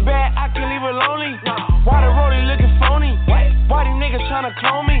 She bad, I can leave her lonely. Why the roadie looking phony? Why these niggas tryna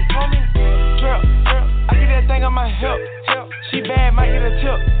clone me? Girl, I get that thing on my hip. She bad, might get a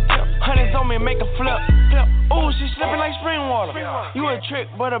tip. Hundreds on me, make a flip. Ooh, she slipping like spring water. You a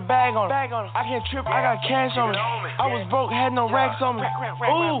trick, but a bag on her. I can't trip, I got cash on me. I was broke, had no racks on me.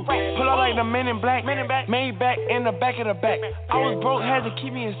 Ooh, pull out like the Men in Black. Made back in the back of the back. I was broke, had to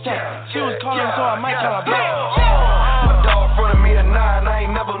keep me in sack. She was calling, so I might call her back. My dog in front of me at 9, I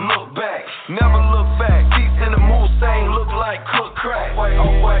ain't never look back. Never look back. Teeth in the Mustang look like cook crack.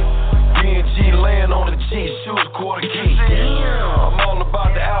 B&G laying on the G, shoes quarter key. I'm all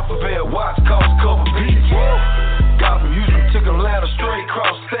about the alphabet, watch cost cover beats. Got from Houston, took a ladder straight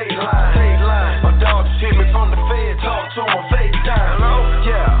across state line. My dog just hit me from the Fed, talk to him FaceTime.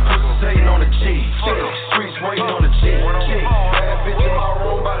 Yeah, pussies hating on the G. Streets waiting on the G. Bad bitch in my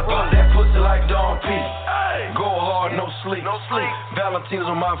room, about to pop that pussy like Don P. Go hard, no sleep. Valentine's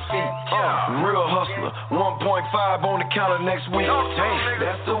on my feet. Real hustler, 1.5 on the counter next week.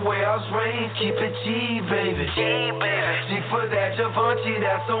 That's the way I was raised. Keep it G, baby. G for that Javante,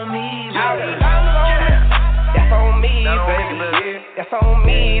 that's on me, baby. That's on me, baby. Yeah. That's on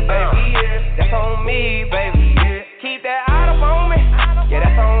me, baby. Yeah. That's on me, baby. Yeah. Keep that out up on me. Yeah,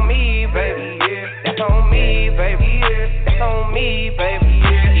 that's on me, baby. Yeah. That's on me, baby. Yeah. That's on me, baby.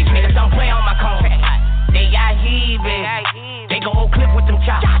 Yeah. These niggas don't play on my contract. They got heaving. They gon' clip with them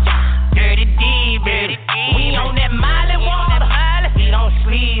chops. Dirty D, baby. We on that Miley water. We don't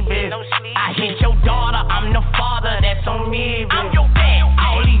sleep, baby. I hit your daughter. I'm the father. That's on me, baby. I'm your dad.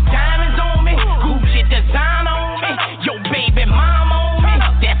 All these diamonds on me. Gucci design on me. Your baby mama on me.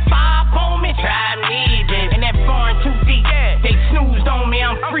 That 5 on me. Try me, baby. And that foreign too deep. They snoozed on me.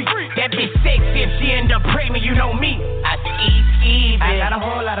 I'm free. That bitch sexy. If she end up pregnant, you know me. I ski, baby. I got a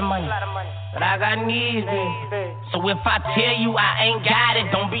whole lot of money. But I got needs, baby. So if I tell you I ain't got it,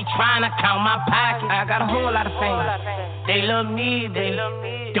 don't be trying to count my pocket. I got a whole lot of fame. They love me, baby.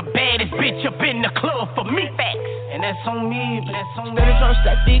 The baddest bitch up in the club for me, facts. And that's on me, that's on me. Steady tryna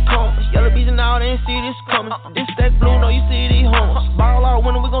stack these combs. Yellow bees and all, they ain't see this coming. This stack blue, no, you see these homes. Ball out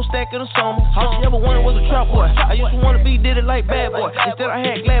winter, we gon' stack it or something. All she ever wanted was a trap boy. I used to wanna be did it like bad boy. Instead I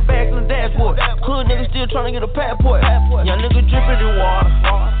had glad bags in the dashboard. Hood nigga still tryna get a passport. Young nigga drippin' in water.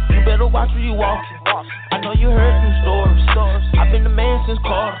 You better watch where you walkin'. I know you heard some stories. I've been the man since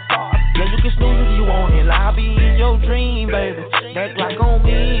Carter. Yeah, you can snooze if you want it. I'll be in your dream, baby. That Glock on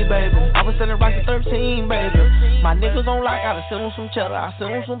me, baby. I was selling rice at 13, baby. My niggas don't like, I done send them some cheddar. I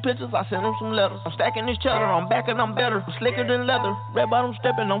send them some pictures, I send them some letters. I'm stacking this cheddar, I'm back and I'm better. I'm slicker than leather. Red bottom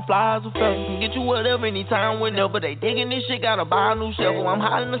stepping on flies or feathers. Can get you whatever, anytime, whenever. They digging this shit, gotta buy a new shovel. I'm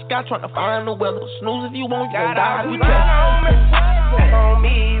high in the sky trying to find the weather. Snooze if you want, you gon' die if you tell. That's on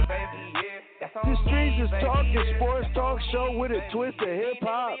me, baby. The Streets is Talking sports talk show with a twist of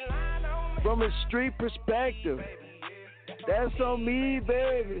hip-hop from a street perspective. That's on me,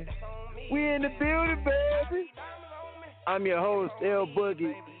 baby. We in the building, baby. I'm your host, L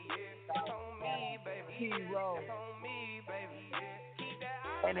Boogie. T-Roll.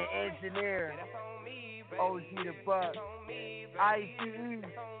 And the engineer, OG the Buck. ICE.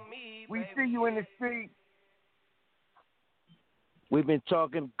 We see you in the street. We've been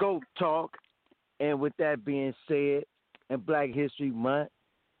talking GOAT talk. And with that being said, and Black History Month,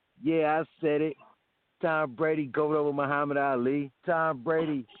 yeah, I said it. Tom Brady goes over Muhammad Ali. Tom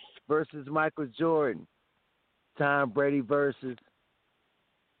Brady versus Michael Jordan. Tom Brady versus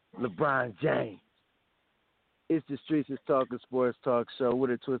LeBron James. It's the Streets is Talking Sports Talk Show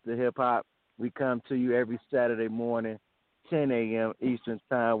with a twist of hip hop. We come to you every Saturday morning, 10 a.m. Eastern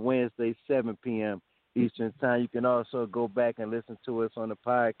Time, Wednesday, 7 p.m. Eastern Time. You can also go back and listen to us on the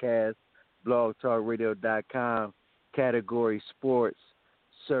podcast, blogtalkradio.com, category sports,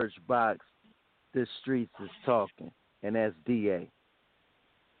 search box, The Streets is Talking, and that's DA.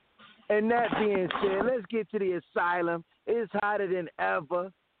 And that being said, let's get to the asylum. It's hotter than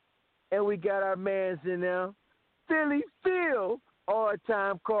ever, and we got our mans in there. Philly Phil,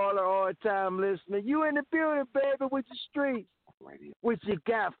 all-time caller, all-time listener. You in the building, baby, with the streets. What you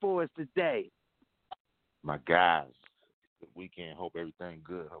got for us today? My guys, the weekend, hope everything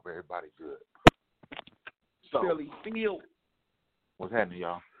good. Hope everybody good. So, Philly Phil. What's happening,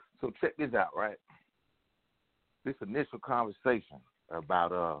 y'all? So check this out, right? This initial conversation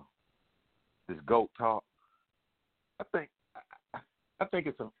about this GOAT talk, I think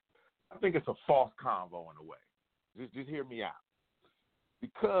it's a false convo in a way. Just hear me out.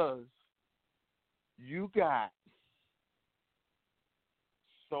 Because you got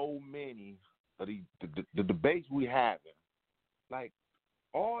so many of the debates we having, like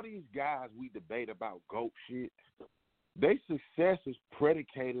all these guys we debate about GOAT shit, their success is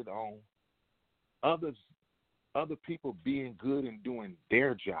predicated on other people being good and doing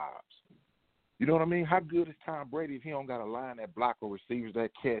their jobs. You know what I mean? How good is Tom Brady if he don't got a line that block or receivers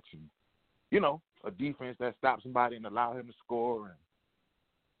that catch and, a defense that stops somebody and allow him to score and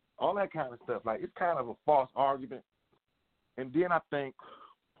all that kind of stuff. Like, it's kind of a false argument. And then I think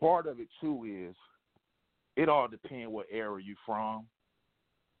part of it, too, is it all depends what era you from.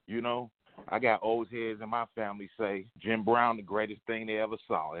 I got old heads in my family say Jim Brown the greatest thing they ever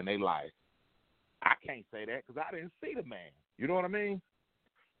saw in their life. I can't say that because I didn't see the man. You know what I mean?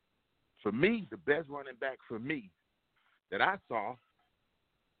 For me, the best running back for me that I saw,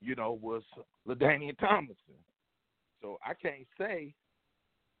 was LaDainian Tomlinson. So I can't say,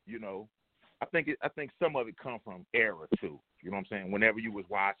 I think some of it come from era too. You know what I'm saying? Whenever you was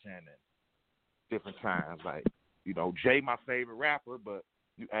watching and different times, like, Jay my favorite rapper, but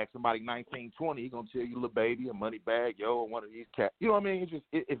you ask somebody 1920, he gonna tell you Lil Baby or Moneybag Yo or one of these cats. You know what I mean?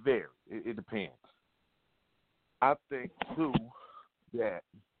 It varies. It depends. I think too that,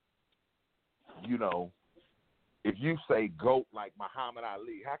 if you say GOAT like Muhammad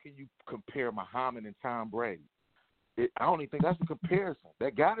Ali, how can you compare Muhammad and Tom Brady? I don't even think that's a comparison.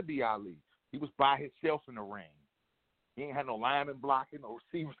 That got to be Ali. He was by himself in the ring. He ain't had no lineman blocking, no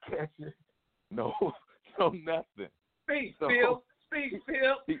receivers catching, no nothing. Speak, Phil.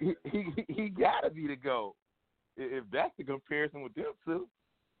 He got to be the GOAT. If that's the comparison with them two,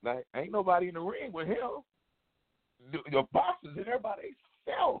 like, ain't nobody in the ring with him. The boxers and everybody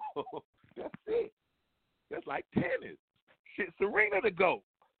sell. That's it. That's like tennis. Shit, Serena the GOAT.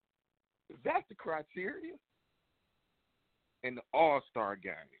 If that's the criteria. And the All-Star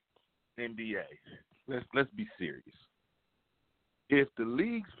game, NBA, let's be serious. If the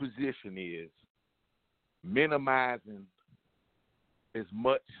league's position is minimizing as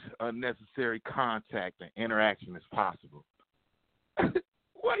much unnecessary contact and interaction as possible,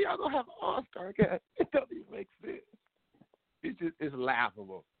 why y'all gonna have an All-Star game? It doesn't even make sense. It's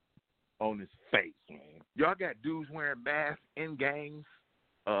laughable on his face, man. Y'all got dudes wearing masks in games,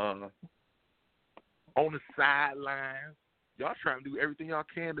 on the sidelines. Y'all trying to do everything y'all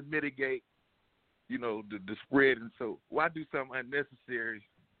can to mitigate, the spread. And so why do something unnecessary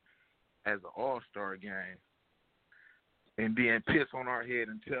as an All-Star game and then piss on our head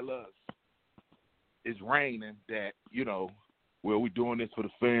and tell us it's raining that, well, we're doing this for the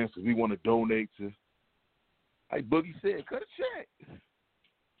fans because we want to donate to, like Boogie said, cut a check.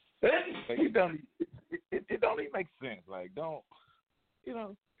 Like, it don't even make sense. Like,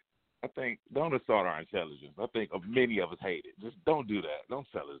 I think don't assault our intelligence. I think many of us hate it. Just don't do that. Don't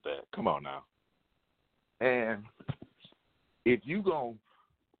tell us that. Come on now. And if you gon',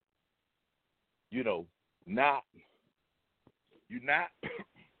 not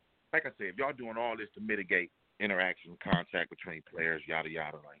like I said, if y'all doing all this to mitigate interaction, contact between players, yada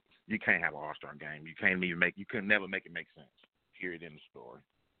yada, like, you can't have an All-Star game. You can never make it make sense. Period. In the story.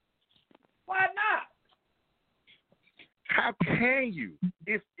 Why not? How can you?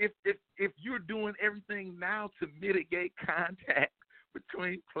 If you're doing everything now to mitigate contact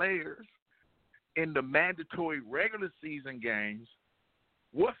between players in the mandatory regular season games,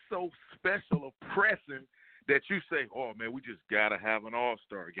 what's so special or pressing that you say, oh, man, we just got to have an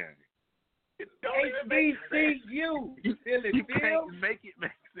All-Star game? It don't even make sense. HBCU. You can't make it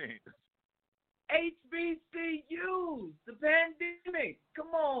make sense. HBCUs. The pandemic.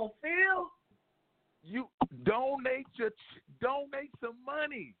 Come on, Phil. You donate some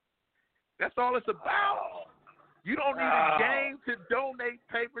money. That's all it's about. You don't need a game to donate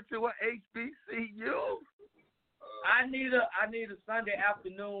paper to a HBCU. I need a Sunday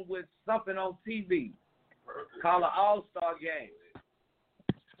afternoon with something on TV. Call an all-star game.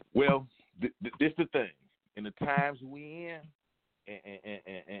 Well, this the thing. In the times we in,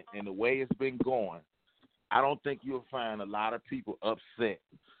 and the way it's been going, I don't think you'll find a lot of people upset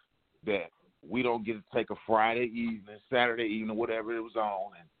that we don't get to take a Friday evening, Saturday evening, whatever it was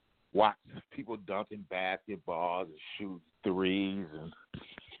on, and watch people dunking basketballs and shoot threes. And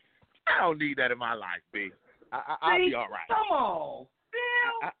I don't need that in my life, B. I'll be all right. Come on,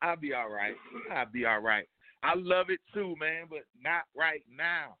 Bill. I'll be all right. I'll be all right. I love it too, man, but not right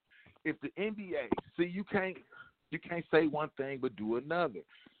now. If the NBA, see, you can't say one thing but do another.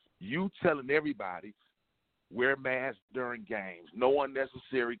 You telling everybody wear masks during games, no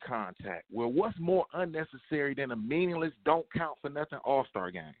unnecessary contact. Well, what's more unnecessary than a meaningless, don't count for nothing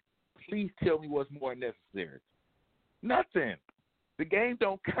all-star game? Please tell me what's more necessary. Nothing. The game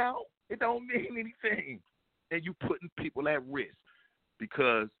don't count. It don't mean anything. And you putting people at risk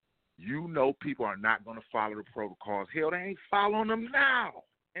because you know people are not going to follow the protocols. Hell, they ain't following them now.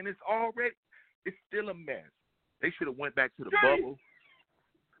 And it's still a mess. They should have went back to the bubble,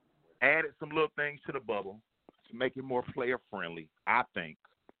 added some little things to the bubble to make it more player-friendly, I think,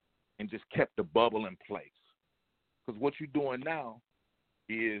 and just kept the bubble in place. Because what you're doing now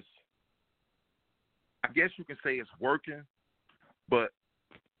is, I guess you can say it's working, but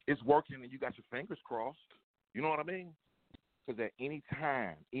it's working and you got your fingers crossed. You know what I mean? Because at any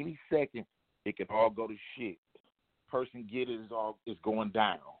time, any second, it can all go to shit. Person get it is going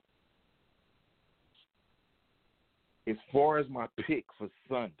down. As far as my pick for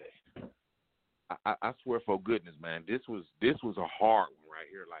Sunday, I swear for goodness, man, this was a hard one right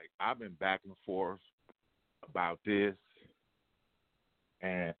here. Like, I've been back and forth about this,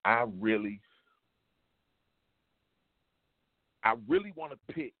 and I really want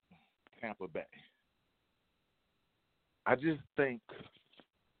to pick Tampa Bay. I just think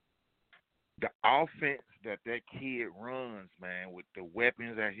the offense that kid runs, man, with the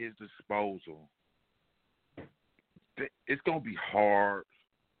weapons at his disposal, it's going to be hard.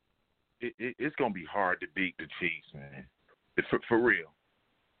 It's going to be hard to beat the Chiefs, man. For real.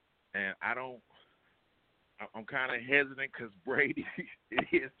 And I'm kind of hesitant because Brady, it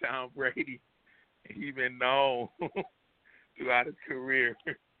is Tom Brady. He's been known throughout his career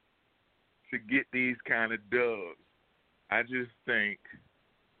to get these kind of dubs. I just think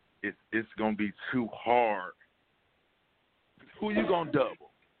it's going to be too hard. Who you going to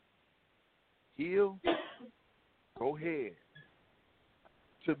double? Hill? Go ahead.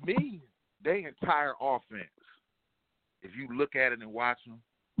 To me, their entire offense, if you look at it and watch them,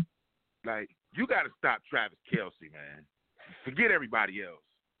 like, you got to stop Travis Kelce, man. Forget everybody else.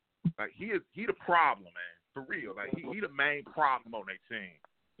 Like, he the problem, man, for real. Like, he the main problem on their team.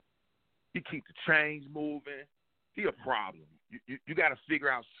 He keeps the chains moving. He a problem. You got to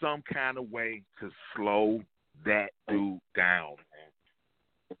figure out some kind of way to slow that dude down, man.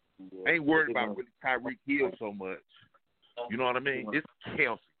 I ain't worried about really Tyreek Hill so much. You know what I mean? It's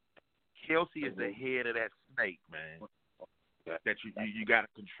Kelce. Kelce is the head of that snake, man, that you got to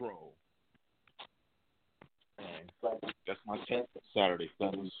control. That's my chance for Saturday,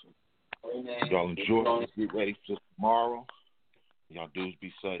 fellas. Y'all enjoy. Let's get ready for tomorrow. Y'all dudes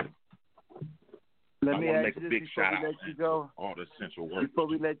be safe. Let me ask make you a this big before shout we out, let man, you go. all the essential work. Before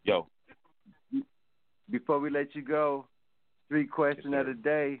we let you go, 3 question of the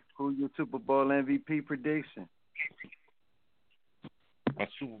day. Who your Super Bowl MVP prediction? My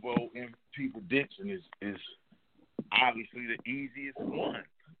Super Bowl MVP prediction is obviously the easiest one.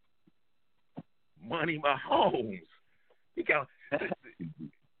 Money Mahomes. He got.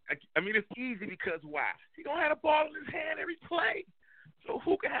 I mean, it's easy because why? He gonna have the ball in his hand every play. So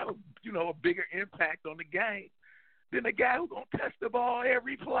who can have a bigger impact on the game than the guy who's gonna touch the ball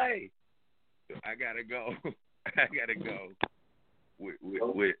every play? I gotta go. with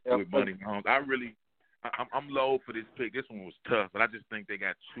Money Mahomes. I'm low for this pick. This one was tough, but I just think they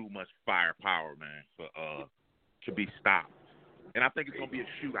got too much firepower, man, for to be stopped. And I think it's gonna be a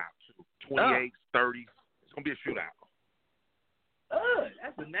shootout too. 28-30. It's gonna be a shootout.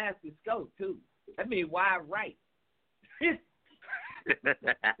 That's a nasty scope too. I mean, wide right. You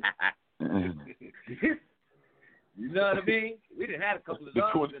know what I mean? We done had a couple of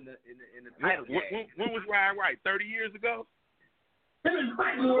those in the title game. When was wide right? 30 years ago?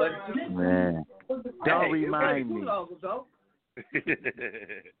 Man, don't remind me.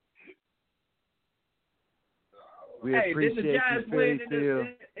 We appreciate did the Giants you, win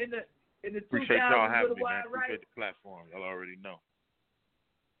Philly. in the Appreciate y'all 2000s having with me, a wide man. right? Appreciate the platform. Y'all already know.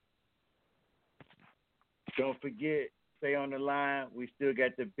 Don't forget, stay on the line. We still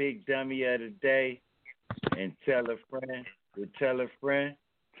got the big dummy of the day. And tell a friend to tell a friend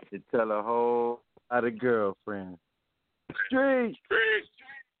to tell a whole lot of girlfriends. Street.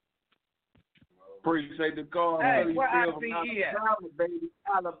 Appreciate the call. Hey, where I see you at? Alabama, baby.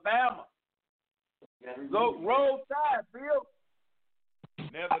 Alabama. Go roll tide, Bill.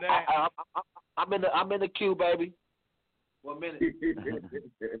 Never that. I'm in the queue, baby. 1 minute.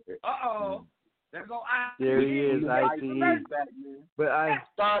 There go There he is, ICE. But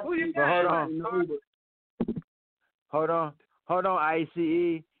hold on,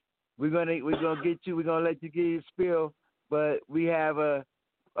 ICE. We're gonna get you. We're gonna let you get your spiel. But we have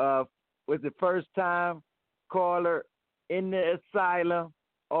with the first time caller in the asylum,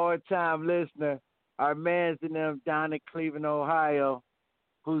 all time listener, our man's in them down in Cleveland, Ohio,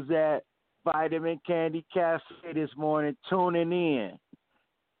 who's at Vitamin Candy Cafe this morning, tuning in.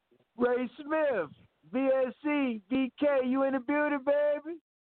 Ray Smith, VSC, DK, you in the building, baby?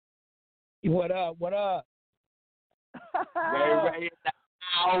 What up? What up? Ray in the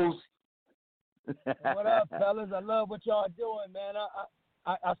house. What up, fellas? I love what y'all doing, man.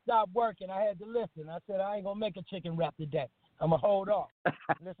 I stopped working. I had to listen. I said I ain't gonna make a chicken wrap today. I'm gonna hold off.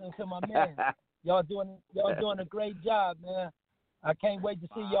 Listen to my man. Y'all doing a great job, man. I can't wait to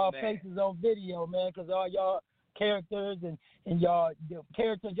see y'all faces on video, man, because all y'all characters and y'all the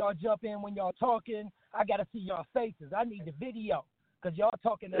characters y'all jump in when y'all talking. I gotta see y'all faces. I need the video because y'all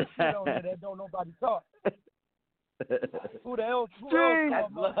talking that shit on there that don't nobody talk. Who else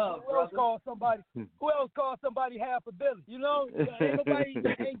called somebody half a billion? You know, ain't nobody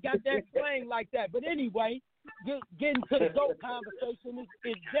ain't got that slang like that. But anyway, getting to the GOAT conversation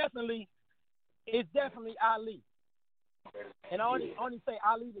is definitely Ali. And I only say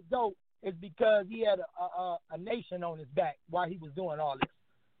Ali the GOAT is because he had a nation on his back while he was doing all this.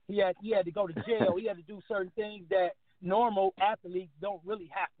 He had to go to jail. He had to do certain things that normal athletes don't really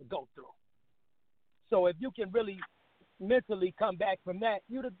have to go through. So if you can really mentally come back from that,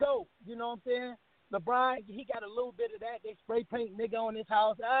 you the GOAT. You know what I'm saying? LeBron, he got a little bit of that. They spray paint nigga on his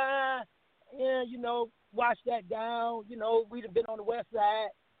house. You know, wash that down. You know, we done been on the west side,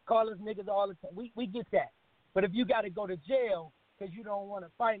 call us niggas all the time. We get that. But if you got to go to jail because you don't want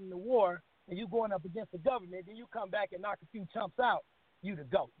to fight in the war and you going up against the government, then you come back and knock a few chumps out, you the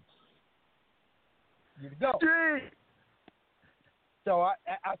GOAT. You the GOAT. So I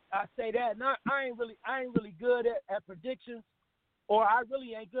say that, and I ain't really good at predictions, or I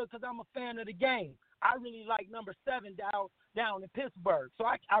really ain't good because I'm a fan of the game. I really like number 7 down in Pittsburgh. So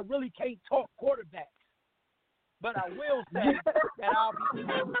I really can't talk quarterbacks, but I will say that I'll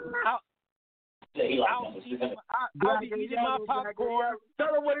be eating my popcorn.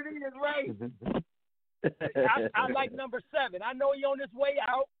 Tell them what it is, Ray. I like number 7. I know he on his way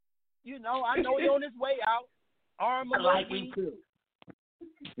out. You know, I know he on his way out. Arm a little weak.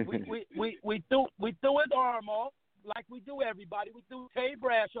 We threw his arm off like we do everybody. We threw Tay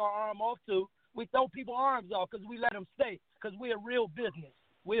Bradshaw arm off too. We throw people arms off because we let them stay because we're a real business.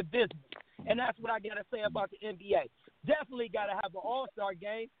 We're business, and that's what I gotta say about the NBA. Definitely gotta have an all-star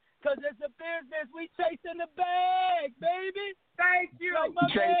game because it's a business. We chasing the bag, baby. Thank you. Like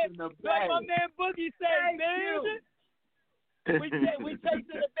my man Boogie said, baby. We chasing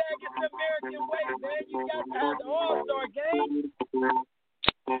the bag. It's the American way, man. You got to have the all-star game.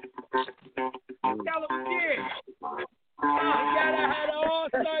 Tell them again. You gotta have the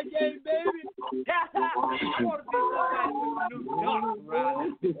all-star game, baby. I want to be somebody with a new duck around.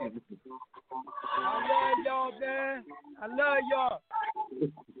 I love y'all, man. I love y'all.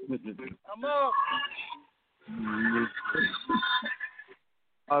 I'm up.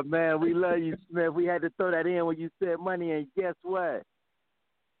 Oh, man, we love you, Smith. We had to throw that in when you said money, and guess what?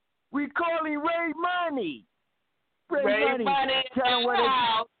 We calling Ray Money. Ray Money. Tell him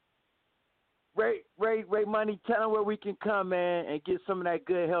Ray Money, tell him where we can come, man, and get some of that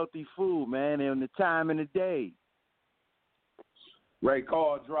good, healthy food, man, and the time and the day. Ray,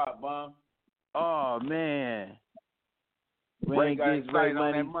 call drop, bomb. Oh, man. Ray got excited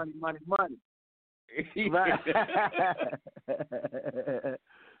on that money. Right.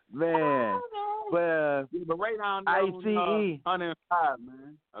 Man. But Ray down there ICE. 105,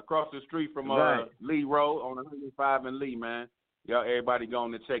 man. Across the street from Lee Road on 105 and Lee, man. Y'all, everybody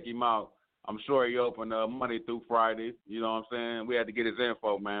going to check him out. I'm sure he open Monday through Friday. You know what I'm saying? We had to get his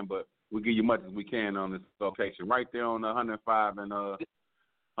info, man, but we'll give you much as we can on this location. Right there on 105 and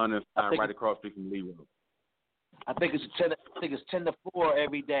 105, right across the street from Lee Road. I think it's 10 to 4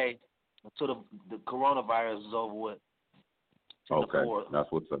 every day until the coronavirus is over with. Okay,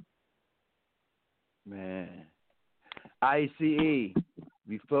 that's what's up. Man. ICE,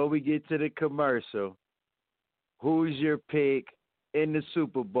 before we get to the commercial, who's your pick in the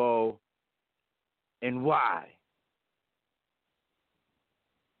Super Bowl and why?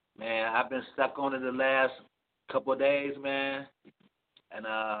 Man, I've been stuck on it the last couple of days, man. And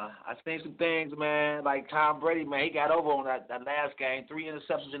I've seen some things, man, like Tom Brady, man, he got over on that last game, 3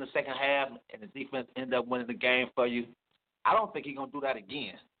 interceptions in the second half, and the defense ended up winning the game for you. I don't think he's going to do that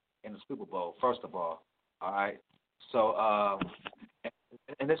again in the Super Bowl, first of all right? So,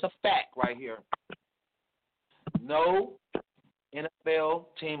 and it's a fact right here. No NFL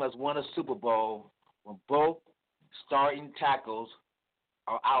team has won a Super Bowl when both starting tackles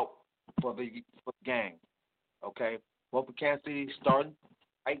are out for the game, okay? Both the Kansas City starting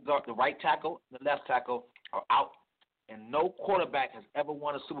the right tackle and the left tackle are out. And no quarterback has ever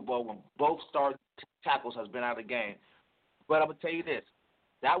won a Super Bowl when both starting tackles has been out of the game. But I'm going to tell you this.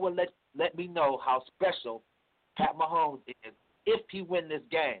 That will let me know how special Pat Mahomes is if he win this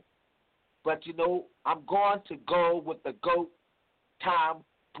game. But, I'm going to go with the GOAT, Tom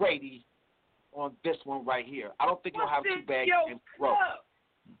Brady, on this one right here. I don't think he'll have two bad games in a row.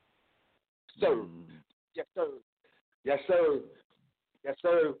 Sir. Yes, sir. Yes, sir. Yes,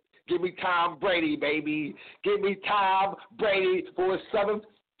 sir. Give me Tom Brady, baby. Give me Tom Brady for his 7th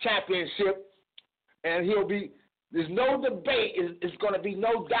championship. And there's no debate. It's going to be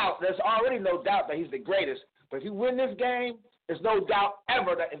no doubt. There's already no doubt that he's the greatest. But if he win this game, there's no doubt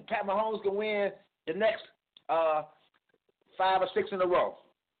ever that if Pat Mahomes can win the next 5 or 6 in a row.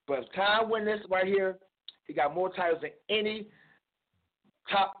 But if Tom win this right here, he got more titles than any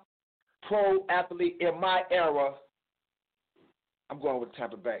top pro athlete in my era. I'm going with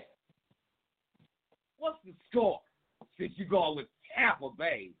Tampa Bay. What's the score since you're going with Tampa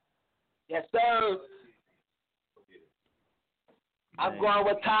Bay? Yes, sir. I'm going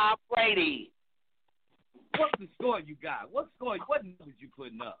with Tom Brady. What's the score you got? What numbers you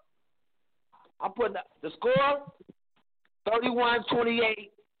putting up? I'm putting up the score 31-28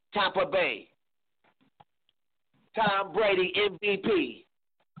 Tampa Bay. Tom Brady MVP.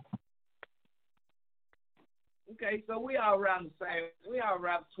 Okay, so we are around the same. We are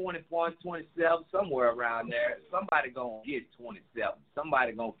around 20 points, 27, somewhere around there. Somebody gonna get 27.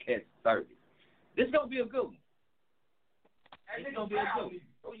 Somebody gonna catch 30. This gonna be a good one. This gonna be a good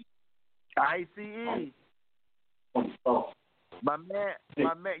one. ICE. My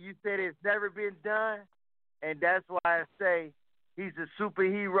man, you said it's never been done, and that's why I say he's a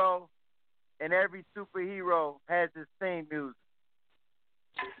superhero, and every superhero has his theme music.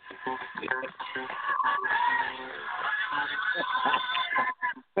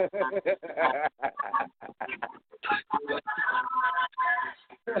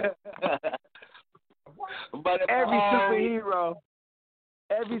 But every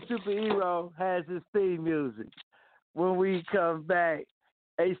superhero has his theme music. When we come back,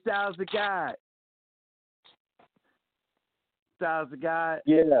 hey, Styles the God. Styles the God.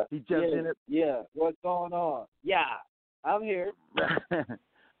 Yeah. He jumped in it. Yeah. What's going on? Yeah. I'm here.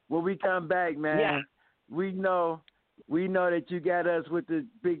 When we come back, man, we know that you got us with the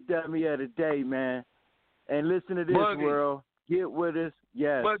big dummy of the day, man. And listen to this, Buggy. world. Get with us.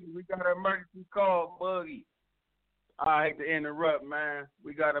 Yes. Buggy, we got an emergency call, Buggy. I hate to interrupt, man.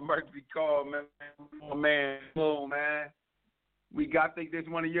 We got an emergency call, man. Oh, man. We got, I think this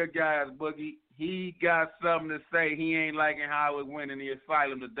one of your guys, Boogie. He got something to say. He ain't liking how it went in the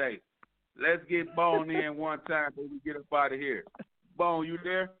asylum today. Let's get Bone in one time before we get up out of here. Bone, you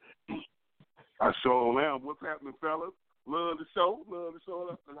there? I sure am. What's happening, fellas? Love the show.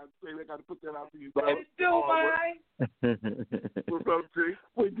 And I say I got to put that out to you. What you do, man? What's up, T?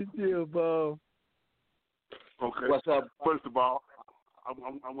 What's the deal, Bo? Okay. What's up? First of all, I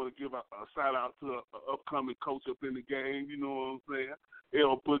want to give a shout out to an upcoming coach up in the game. You know what I'm saying?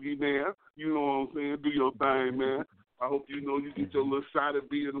 L Boogie, man. You know what I'm saying? Do your thing, man. I hope you get your little shot at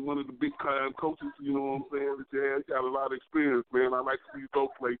being one of the big time coaches. You know what I'm saying? That you got a lot of experience, man. I like to see you go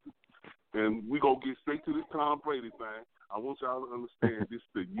places. And we gonna get straight to this Tom Brady thing. I want y'all to understand this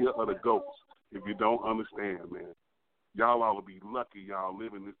is the year of the GOATs. If you don't understand, man, y'all ought to be lucky y'all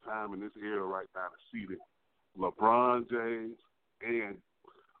live in this time in this era right now to see this. LeBron James and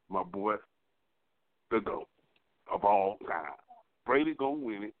my boy, the GOAT of all time. Brady gonna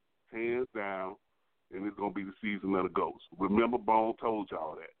win it, hands down, and it's gonna be the season of the GOATs. Remember, Bone told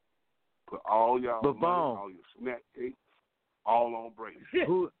y'all that. Put all y'all money, all your snack cakes, all on Brady.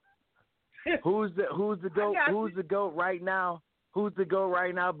 Who's the GOAT? Who's the GOAT right now? Who's the GOAT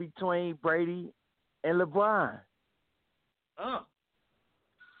right now between Brady and LeBron?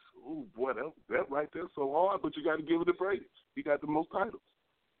 Ooh, boy, that right there so hard, but you got to give it to Brady. He got the most titles.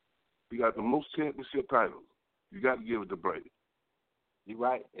 He got the most championship titles. You got to give it to Brady. You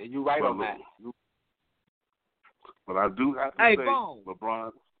right. You right on that. But I do have to say, LeBron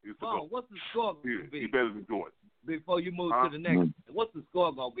is the GOAT. What's the score going to be? He better than Jordan. Before you move to the next, what's the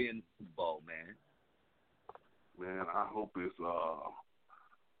score going to be in the Super Bowl, man? Man, I hope it's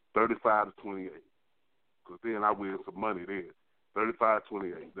 35-28. Because then I win some money then.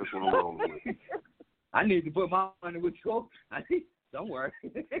 35-28. That's what I'm rolling with. I need to put my money with you. Don't worry.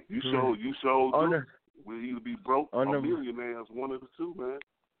 You showed we'll either be broke or millionaires, one of the two, man.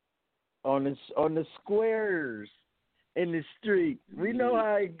 On the squares in the street. We know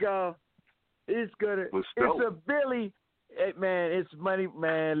how it go. It's a Billy. Hey, man, it's money.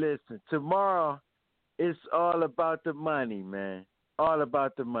 Man, listen, tomorrow it's all about the money, man. All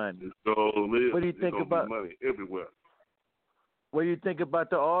about the money. What do you think about money everywhere? What do you think about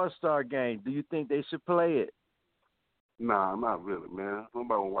the All-Star game? Do you think they should play it? Nah, not really, man.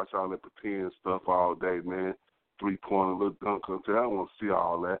 Nobody want to watch all that pretend stuff all day, man. 3-pointer, little dunk contest. I don't want to see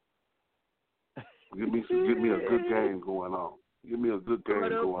all that. Give me a good game going on. Give me a good game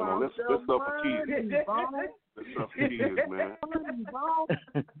going on. That's stuff for kids. That's stuff for kids, man.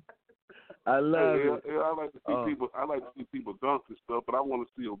 I love it. I like to see people. I like to see people dunk and stuff, but I want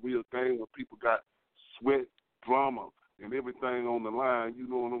to see a real game where people got sweat, drama, and everything on the line. You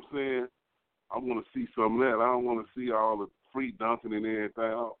know what I'm saying? I want to see some of that. I don't want to see all the free dunking and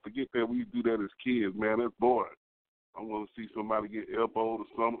everything. Forget that we do that as kids, man. That's boring. I want to see somebody get elbowed or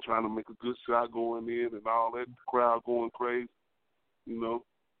something, trying to make a good shot going in and all that, the crowd going crazy. You know,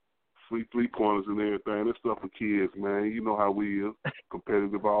 free 3-pointers and everything. That's stuff for kids, man. You know how we is,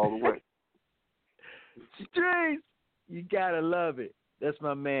 competitive all the way. Streets, you got to love it. That's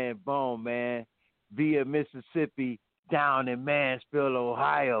my man, Bone, man, via Mississippi, down in Mansfield,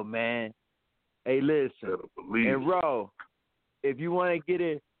 Ohio, man. Hey, listen, and Ro, if you want to get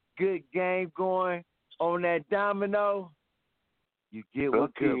a good game going on that domino, you get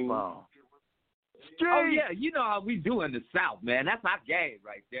what good Bone. Oh, yeah, you know how we do in the South, man. That's our game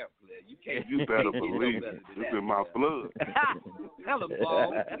right there, Flip. You better believe it. It's in my blood. Tell him,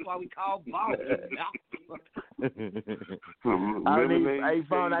 Bone. That's why we call Bone. Hey,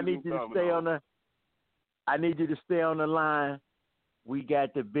 Bone, I need you to stay on the. I need you to stay on the line. We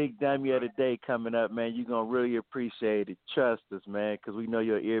got the big dummy of the day coming up, man. You're going to really appreciate it. Trust us, man, because we know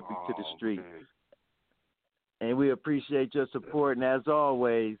your ear beat to the street. Man. And we appreciate your support. And as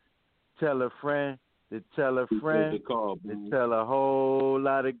always, tell a friend to tell a friend to tell a whole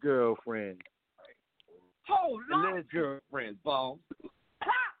lot of girlfriends. Whole lot of girlfriends, Bone.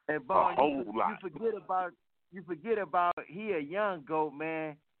 And Bone, you forget about he a young goat,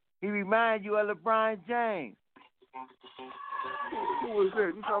 man. He reminds you of LeBron James. Who is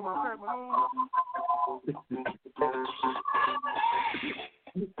that? You talking about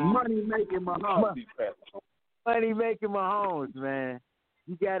Money making Mahomes. Money making Mahomes, man.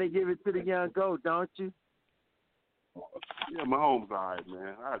 You got to give it to the young goat, don't you? Yeah, Mahomes all right,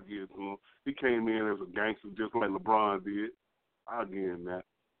 man. I'll give it to him. He came in as a gangster just like LeBron did. I'll give him that.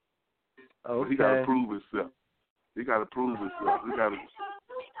 Okay. But he got to prove himself. He got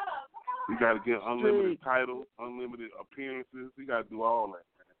to get unlimited titles, unlimited appearances. He got to do all that,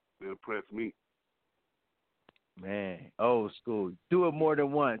 man, to impress me. Man, old school. Do it more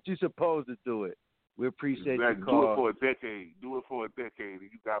than once. You're supposed to do it. We appreciate your call. Do it for a decade. Do it for a decade,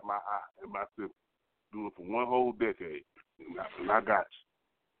 and you got my eye and my sister. Do it for one whole decade, and I got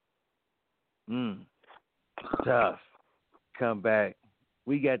you. Tough. Come back.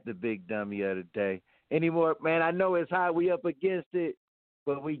 We got the big dummy of the day. Any more, man? I know it's hot. We up against it.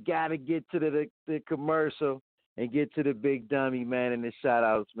 But we got to get to the commercial and get to the big dummy, man, and the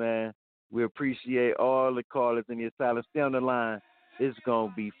shout-outs, man. We appreciate all the callers in your silence. Stay on the line. It's going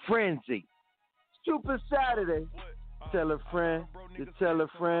to be frenzy. Super Saturday. Tell a friend to tell a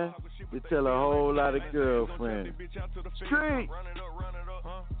friend to tell a whole lot of girlfriends. Street.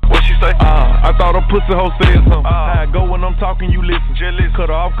 What she say? I thought a pussy hoe said something. How I go when I'm talking, you listen. Cut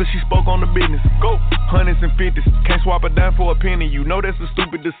her off cause she spoke on the business. Go. Hundreds and fifties. Can't swap a dime for a penny. You know that's a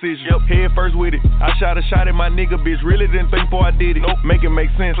stupid decision. Head first with it. I shot a shot at my nigga, bitch. Really didn't think before I did it. Make it make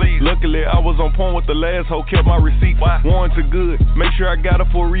sense. Please. Luckily, I was on point with the last hoe. Kept my receipt. Warranted good. Make sure I got her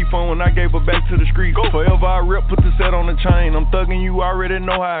for a refund when I gave her back to the street. Go. Forever I rep, put the set on the chain. I'm thugging, you already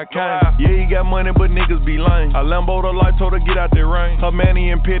know how I came. Yeah, he got money, but niggas be lame. I Lambo'd her life, told her get out that rain. Her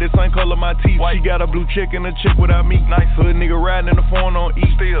manny and petty, same same color my teeth. White. She got a blue chick and a chick without me. Nice. Hood nigga riding in the phone on E.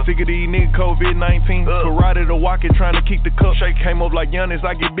 Still. Sick of these niggas COVID-19. Karate to walk it, trying to keep the cup. Shake. Came up like Giannis,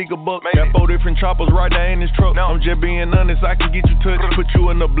 I get bigger bucks. Got 4 different choppers right there in this truck. No. I'm just being honest, I can get you touched. Put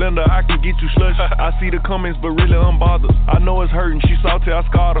you in the blender, I can get you slush. I see the comments, but really unbothered. I know it's hurting, she salty, I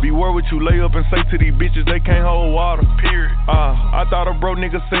scarred her. Beware what you lay up and say to these bitches, they can't hold water. Period. I thought a bro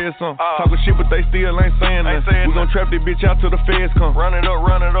nigga said something. Talking shit, but they still ain't saying nothing. We gon' trap this bitch out till the feds come. Run it up,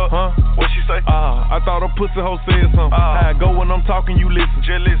 huh? What she say? I thought a pussy hoe said something. How I go when I'm talking, you listen.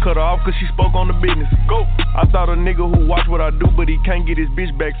 Cut her off cause she spoke on the business. Go. I thought a nigga who watch what I do, but he can't get his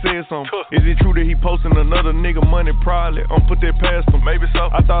bitch back said something. Is it true that he posting another nigga money? Probably. Put that past him. Maybe so.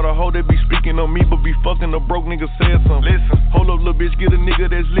 I thought a hoe that be speaking on me, but be fucking a broke nigga said something. Listen. Hold up, little bitch, get a nigga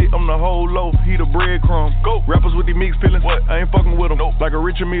that's lit. I'm the whole loaf. He the breadcrumb. Go. Rappers with these mixed feelings. What? I ain't fucking with them. Nope. Like a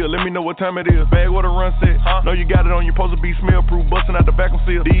Richard Mille. Let me know what time it is. Bag what a run set. Know you got it on. You supposed to be smell proof. Busting out the vacuum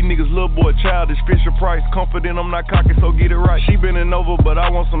seal. These niggas little boy childish. Fisher Price. Confident I'm not cocky, so get it right. She bending over, but I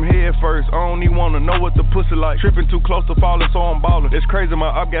want some head first. I don't even wanna know what the pussy like. Tripping too close to falling, so I'm ballin'. It's crazy, my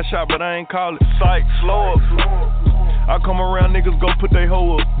op got shot, but I ain't call it. Psych, slow up. I come around, niggas go put they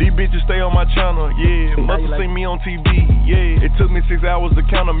hoe up. These bitches stay on my channel, yeah. Must've seen me on TV, yeah. It took me 6 hours to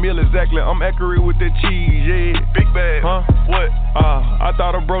count a meal exactly. I'm accurate with that cheese, yeah. Big bag, huh? What? I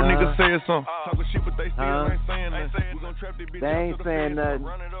thought a bro nigga said something. Talking shit, but they still ain't saying nothing. We gon' trap this bitch. They ain't saying nothing.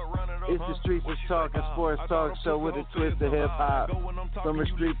 It's the Streets is Talking Sports Talk Show with a twist of hip hop from a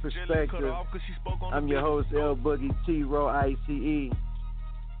street perspective. I'm your host, L Boogie T-Row ICE,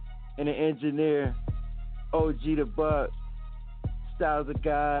 and the engineer, OG the Buck, Styles of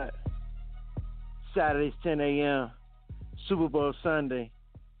God. Saturdays 10 a.m. Super Bowl Sunday.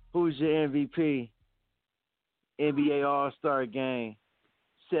 Who's your MVP? NBA All-Star Game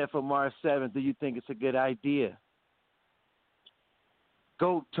set for March 7th. Do you think it's a good idea?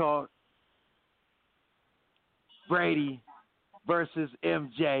 GOAT Talk. Brady versus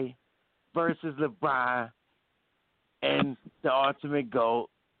MJ versus LeBron and the ultimate GOAT,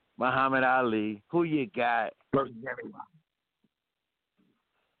 Muhammad Ali. Who you got? Versus everybody.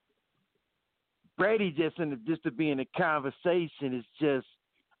 Brady just to be in the conversation is just,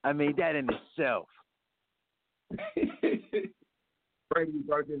 I mean, that in itself. Brady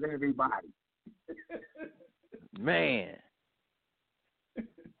versus everybody. Man.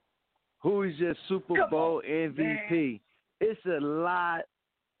 Who is your Super Bowl MVP? Man. It's a lot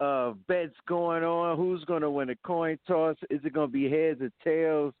of bets going on. Who's going to win a coin toss? Is it going to be heads or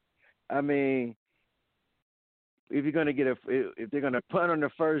tails? I mean, if you're going to if they're going to punt on the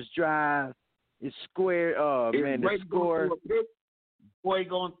first drive, it's square. Oh is man, Brady the score. Boy,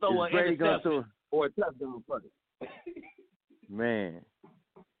 going to throw an interception or a touchdown first. Man,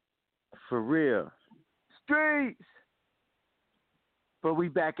 for real. Streets. But we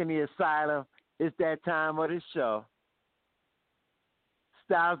back in the asylum. It's that time of the show.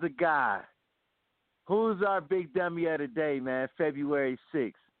 Styles of God. Who's our big dummy of the day, man? February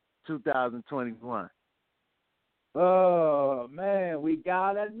 6th, 2021. Oh, man, we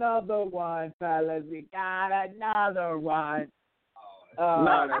got another one, fellas. We got another one.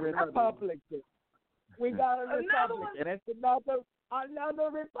 Republican. We got a Republican. It's another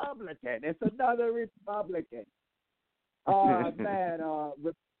Republican. It's another Republican. Oh, man,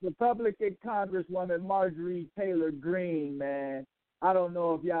 Republican Congresswoman Marjorie Taylor Greene, man. I don't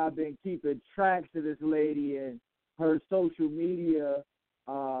know if y'all been keeping track to this lady and her social media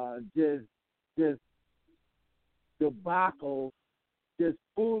just debacle, just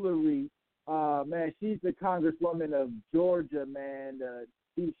foolery. Man, she's the Congresswoman of Georgia, man.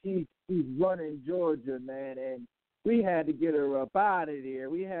 She's running Georgia, man, and we had to get her up out of there.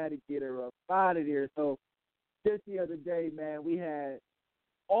 So just the other day, man, we had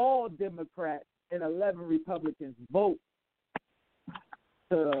all Democrats and 11 Republicans vote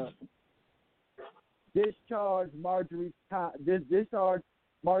to discharge Marjorie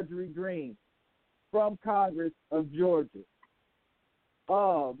Greene from Congress of Georgia.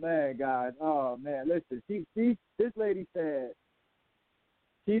 Oh man, guys. Oh man, listen. This lady said.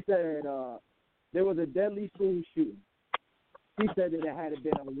 She said there was a deadly school shooting. She said that it had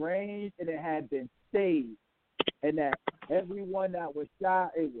been arranged and it had been staged, and that everyone that was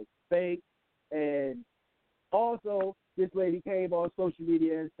shot, it was fake. And also, this lady came on social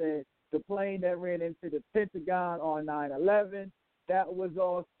media and said the plane that ran into the Pentagon on 9/11, that was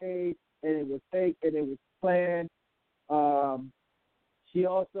all staged, and it was fake, and it was planned. She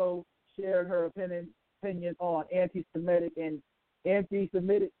also shared her opinion on anti-Semitic and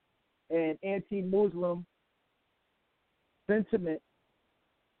anti-Muslim sentiment,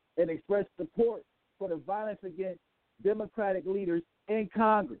 and expressed support for the violence against Democratic leaders in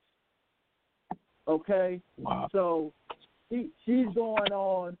Congress. Okay? Wow. So she's going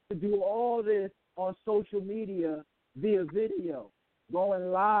on to do all this on social media via video,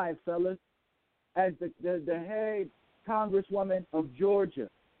 going live, fellas, as the head Congresswoman of Georgia.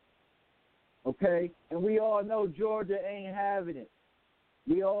 Okay? And we all know Georgia ain't having it.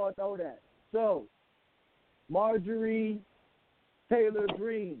 We all know that. So, Marjorie Taylor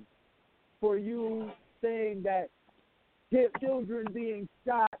Greene, for you saying that children being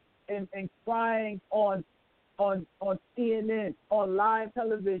shot and crying on CNN, on live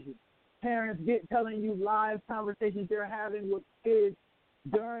television, parents telling you live conversations they're having with kids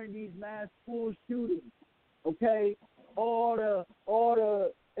during these mass school shootings. Okay, all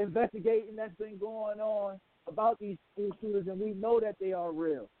the investigating that's been going on about these school shooters, and we know that they are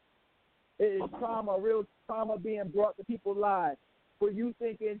real. It is trauma, real trauma being brought to people's lives. For you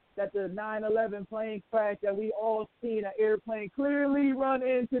thinking that the 9/11 plane crash that we all seen, an airplane clearly run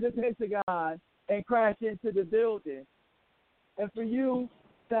into the Pentagon and crash into the building, and for you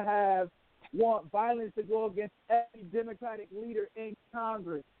to want violence to go against every Democratic leader in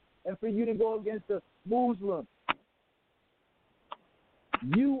Congress, and for you to go against the Muslims,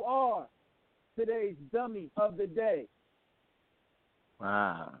 you are today's dummy of the day.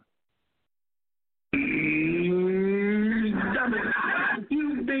 Wow. Dummy.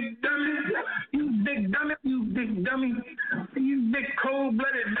 You big dummy. You big dummy. You big dummy. You big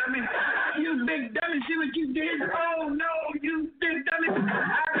cold-blooded dummy. You big dummy. See what you did? Oh, no, you big dummy.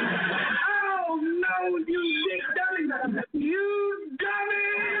 Oh, no, you big dummy. You dummy.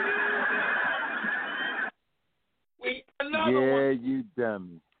 Yeah, you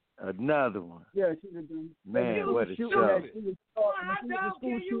dummy. Another one. Yeah, she's a dummy. Man, what a show.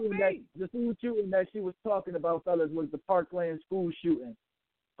 The school shooting that she was talking about, fellas, was the Parkland school shooting.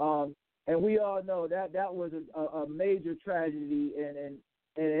 And we all know that was a major tragedy, and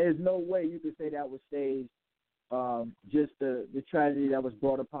there's no way you could say that was staged. Just the tragedy that was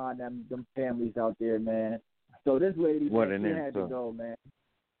brought upon them families out there, man. So this lady, she had to go, man.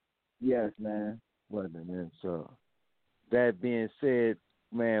 Yes, man. What an insult. That being said,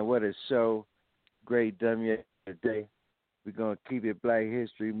 man, what a show. Great dummy today. We're going to keep it Black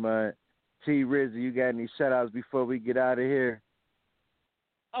History Month. T. Rizzy, you got any shout-outs before we get out of here?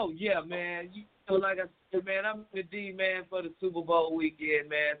 Oh, yeah, man. You know, like I said, man, I'm the D, man, for the Super Bowl weekend,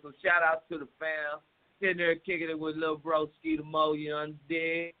 man. So shout out to the fam. Sitting there kicking it with little bro Skeeter Mo, you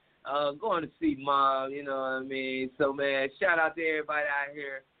understand? Going to see Mom, you know what I mean? So, man, shout out to everybody out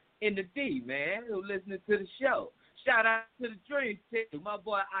here in the D, man, who listening to the show. Shout out to the Dream Team. My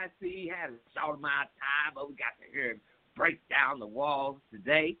boy ICE had a short amount of time, but we got to hear him break down the walls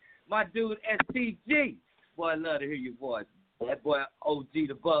today. My dude STG. Boy, I love to hear your voice. That boy OG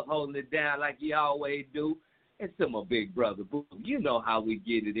the Buck holding it down like he always do. And to my big brother, Boo. You know how we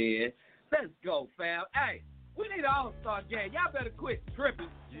get it in. Let's go, fam. Hey, we need an all-star game. Y'all better quit tripping.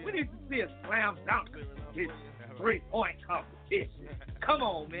 We need to see a slam dunk competition, 3-point competition. Come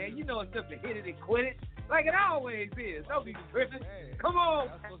on, man. You know it's just to hit it and quit it. Like it always is. Don't be tripping. Come on,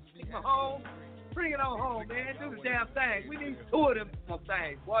 take me home. Bring it on home, man. Do the damn thing. We need 2 of them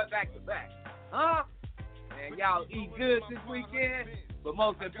things, boy, back to back. Huh? And y'all eat good this weekend. But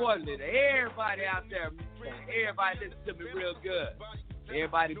most importantly, to everybody out there, everybody listen to me real good.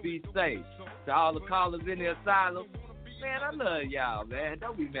 Everybody be safe. To all the callers in the asylum, man, I love y'all, man.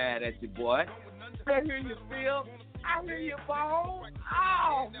 Don't be mad at your boy. I hear you, Phil. I hear you, Bo.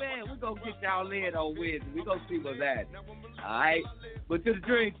 Oh, man, we're going to get y'all in on Wednesday. We're going to see what's that. All right? But to the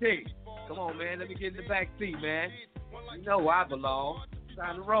Dream Team, come on, man. Let me get in the back seat, man. You know where I belong.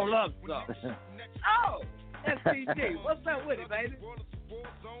 Time to roll up something. Oh, SPG. What's up with it, baby?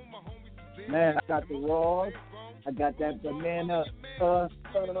 Man, I got the Raws. I got that banana, and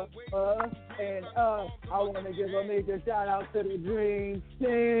I want to give a major shout out to the Dream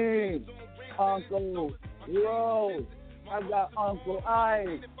Team. Uncle Rose, I got Uncle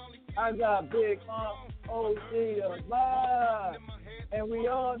Ice, I got Big OG Above, and we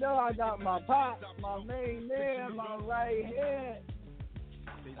all know I got my pop, my main man, my right hand.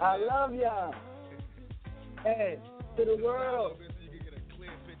 I love y'all. And to the world,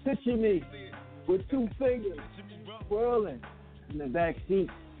 picture me with 2 fingers swirling in the back seat.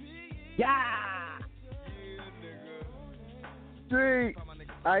 Yeah! Street.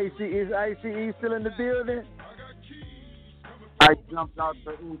 Is ICE still in the building? I jumped out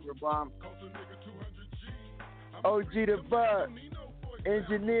the Uber bomb. OG the Buck,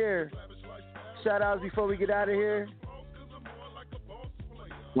 engineer. Shout outs before we get out of here.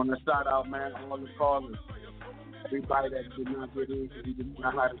 Want to shout out, man, all the callers. Everybody that did not get in because he did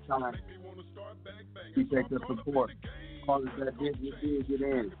not have the time. Appreciate the support. All of that business did get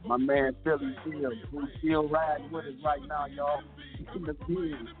in. My man Philly Fields, who's still riding with us right now, y'all. In the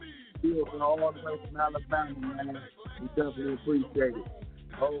field. Fields all the way from Alabama, man. We definitely appreciate it.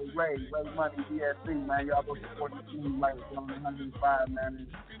 Oh, Ray Money, DSC, man. Y'all go support the team like it's on 105, man.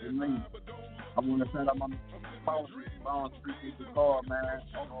 And leave. I want to send out my phone appreciate the call, man.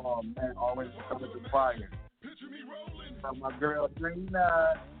 Oh, man, always coming to fire. So my girl,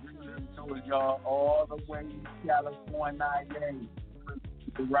 Drina, told y'all all the way to California,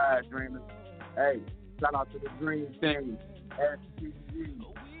 the ride, Dreamers. Hey, shout out to the Dream Team, STG,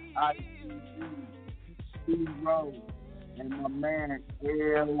 ICG, Steve Rose, and my man,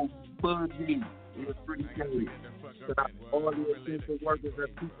 LBJ Brady. Shout out to all the essential workers that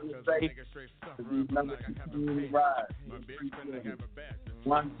keep us safe. These numbers continue to rise.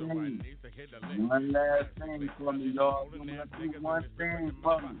 One thing, one last thing for me, y'all. I'm gonna do one thing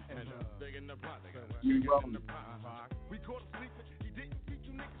for me. You rolling.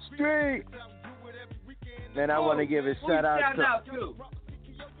 Street. Man, I want to give a shout out to.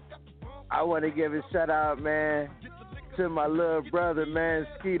 I want to give a shout out, man, to my little brother, man,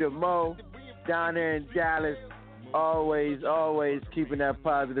 Skeeter Mo, down there in Dallas. Always keeping that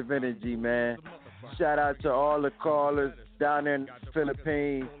positive energy, man. Shout out to all the callers down there in the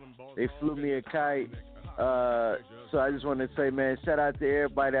Philippines. They flew me a kite. So I just want to say, man, shout out to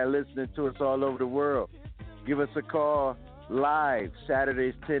everybody that listening to us all over the world. Give us a call live,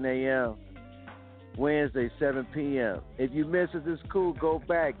 Saturdays 10 a.m., Wednesday 7 p.m. If you miss us, it's cool. Go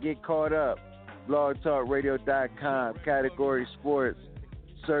back, get caught up. blogtalkradio.com, category sports,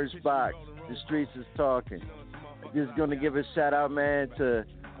 search box, the streets is talking. Just going to give a shout out, man, to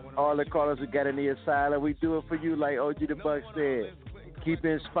all the callers who got in the asylum. We do it for you, like OG the Buck said. Keep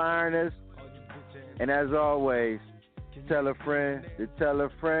inspiring us. And as always, tell a friend to tell a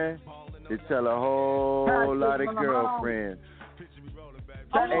friend to tell a whole lot of girlfriends.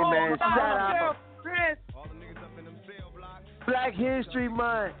 Hey, man, shout out. Black History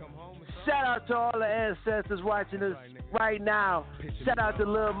Month. Shout out to all the ancestors watching us right now. Shout out to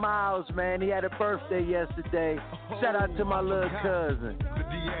Lil Miles, man. He had a birthday yesterday. Shout out to my little cousin.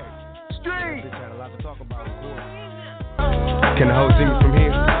 Street. Can the hoe see me from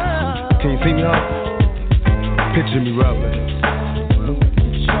here? Can you see me, huh? Picture me rolling.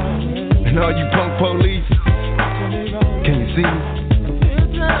 And all you punk police, can you see me?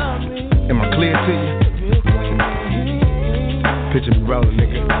 Am I clear to you? Picture me rolling,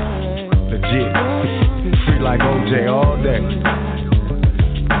 nigga. Legit. Free like OJ all day.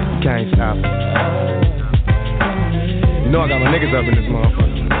 Can't stop it. You know I got my niggas up in this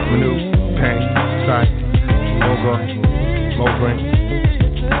motherfucker. Manu, Pain, Sight, Mogo, Mobrain.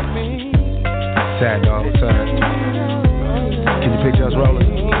 Sad dog, what's up? Can you picture us rolling?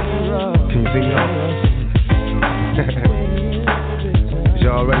 Can you see me on? Is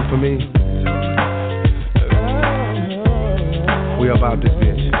y'all ready for me? We about this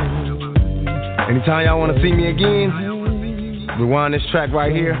bitch. Anytime y'all want to see me again, rewind this track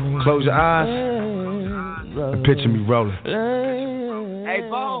right here, close your eyes, and picture me rolling. Hey,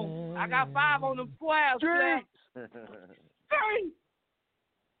 Bo, I got 5 on them 12.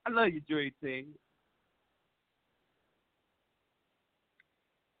 I love you, Dre Team.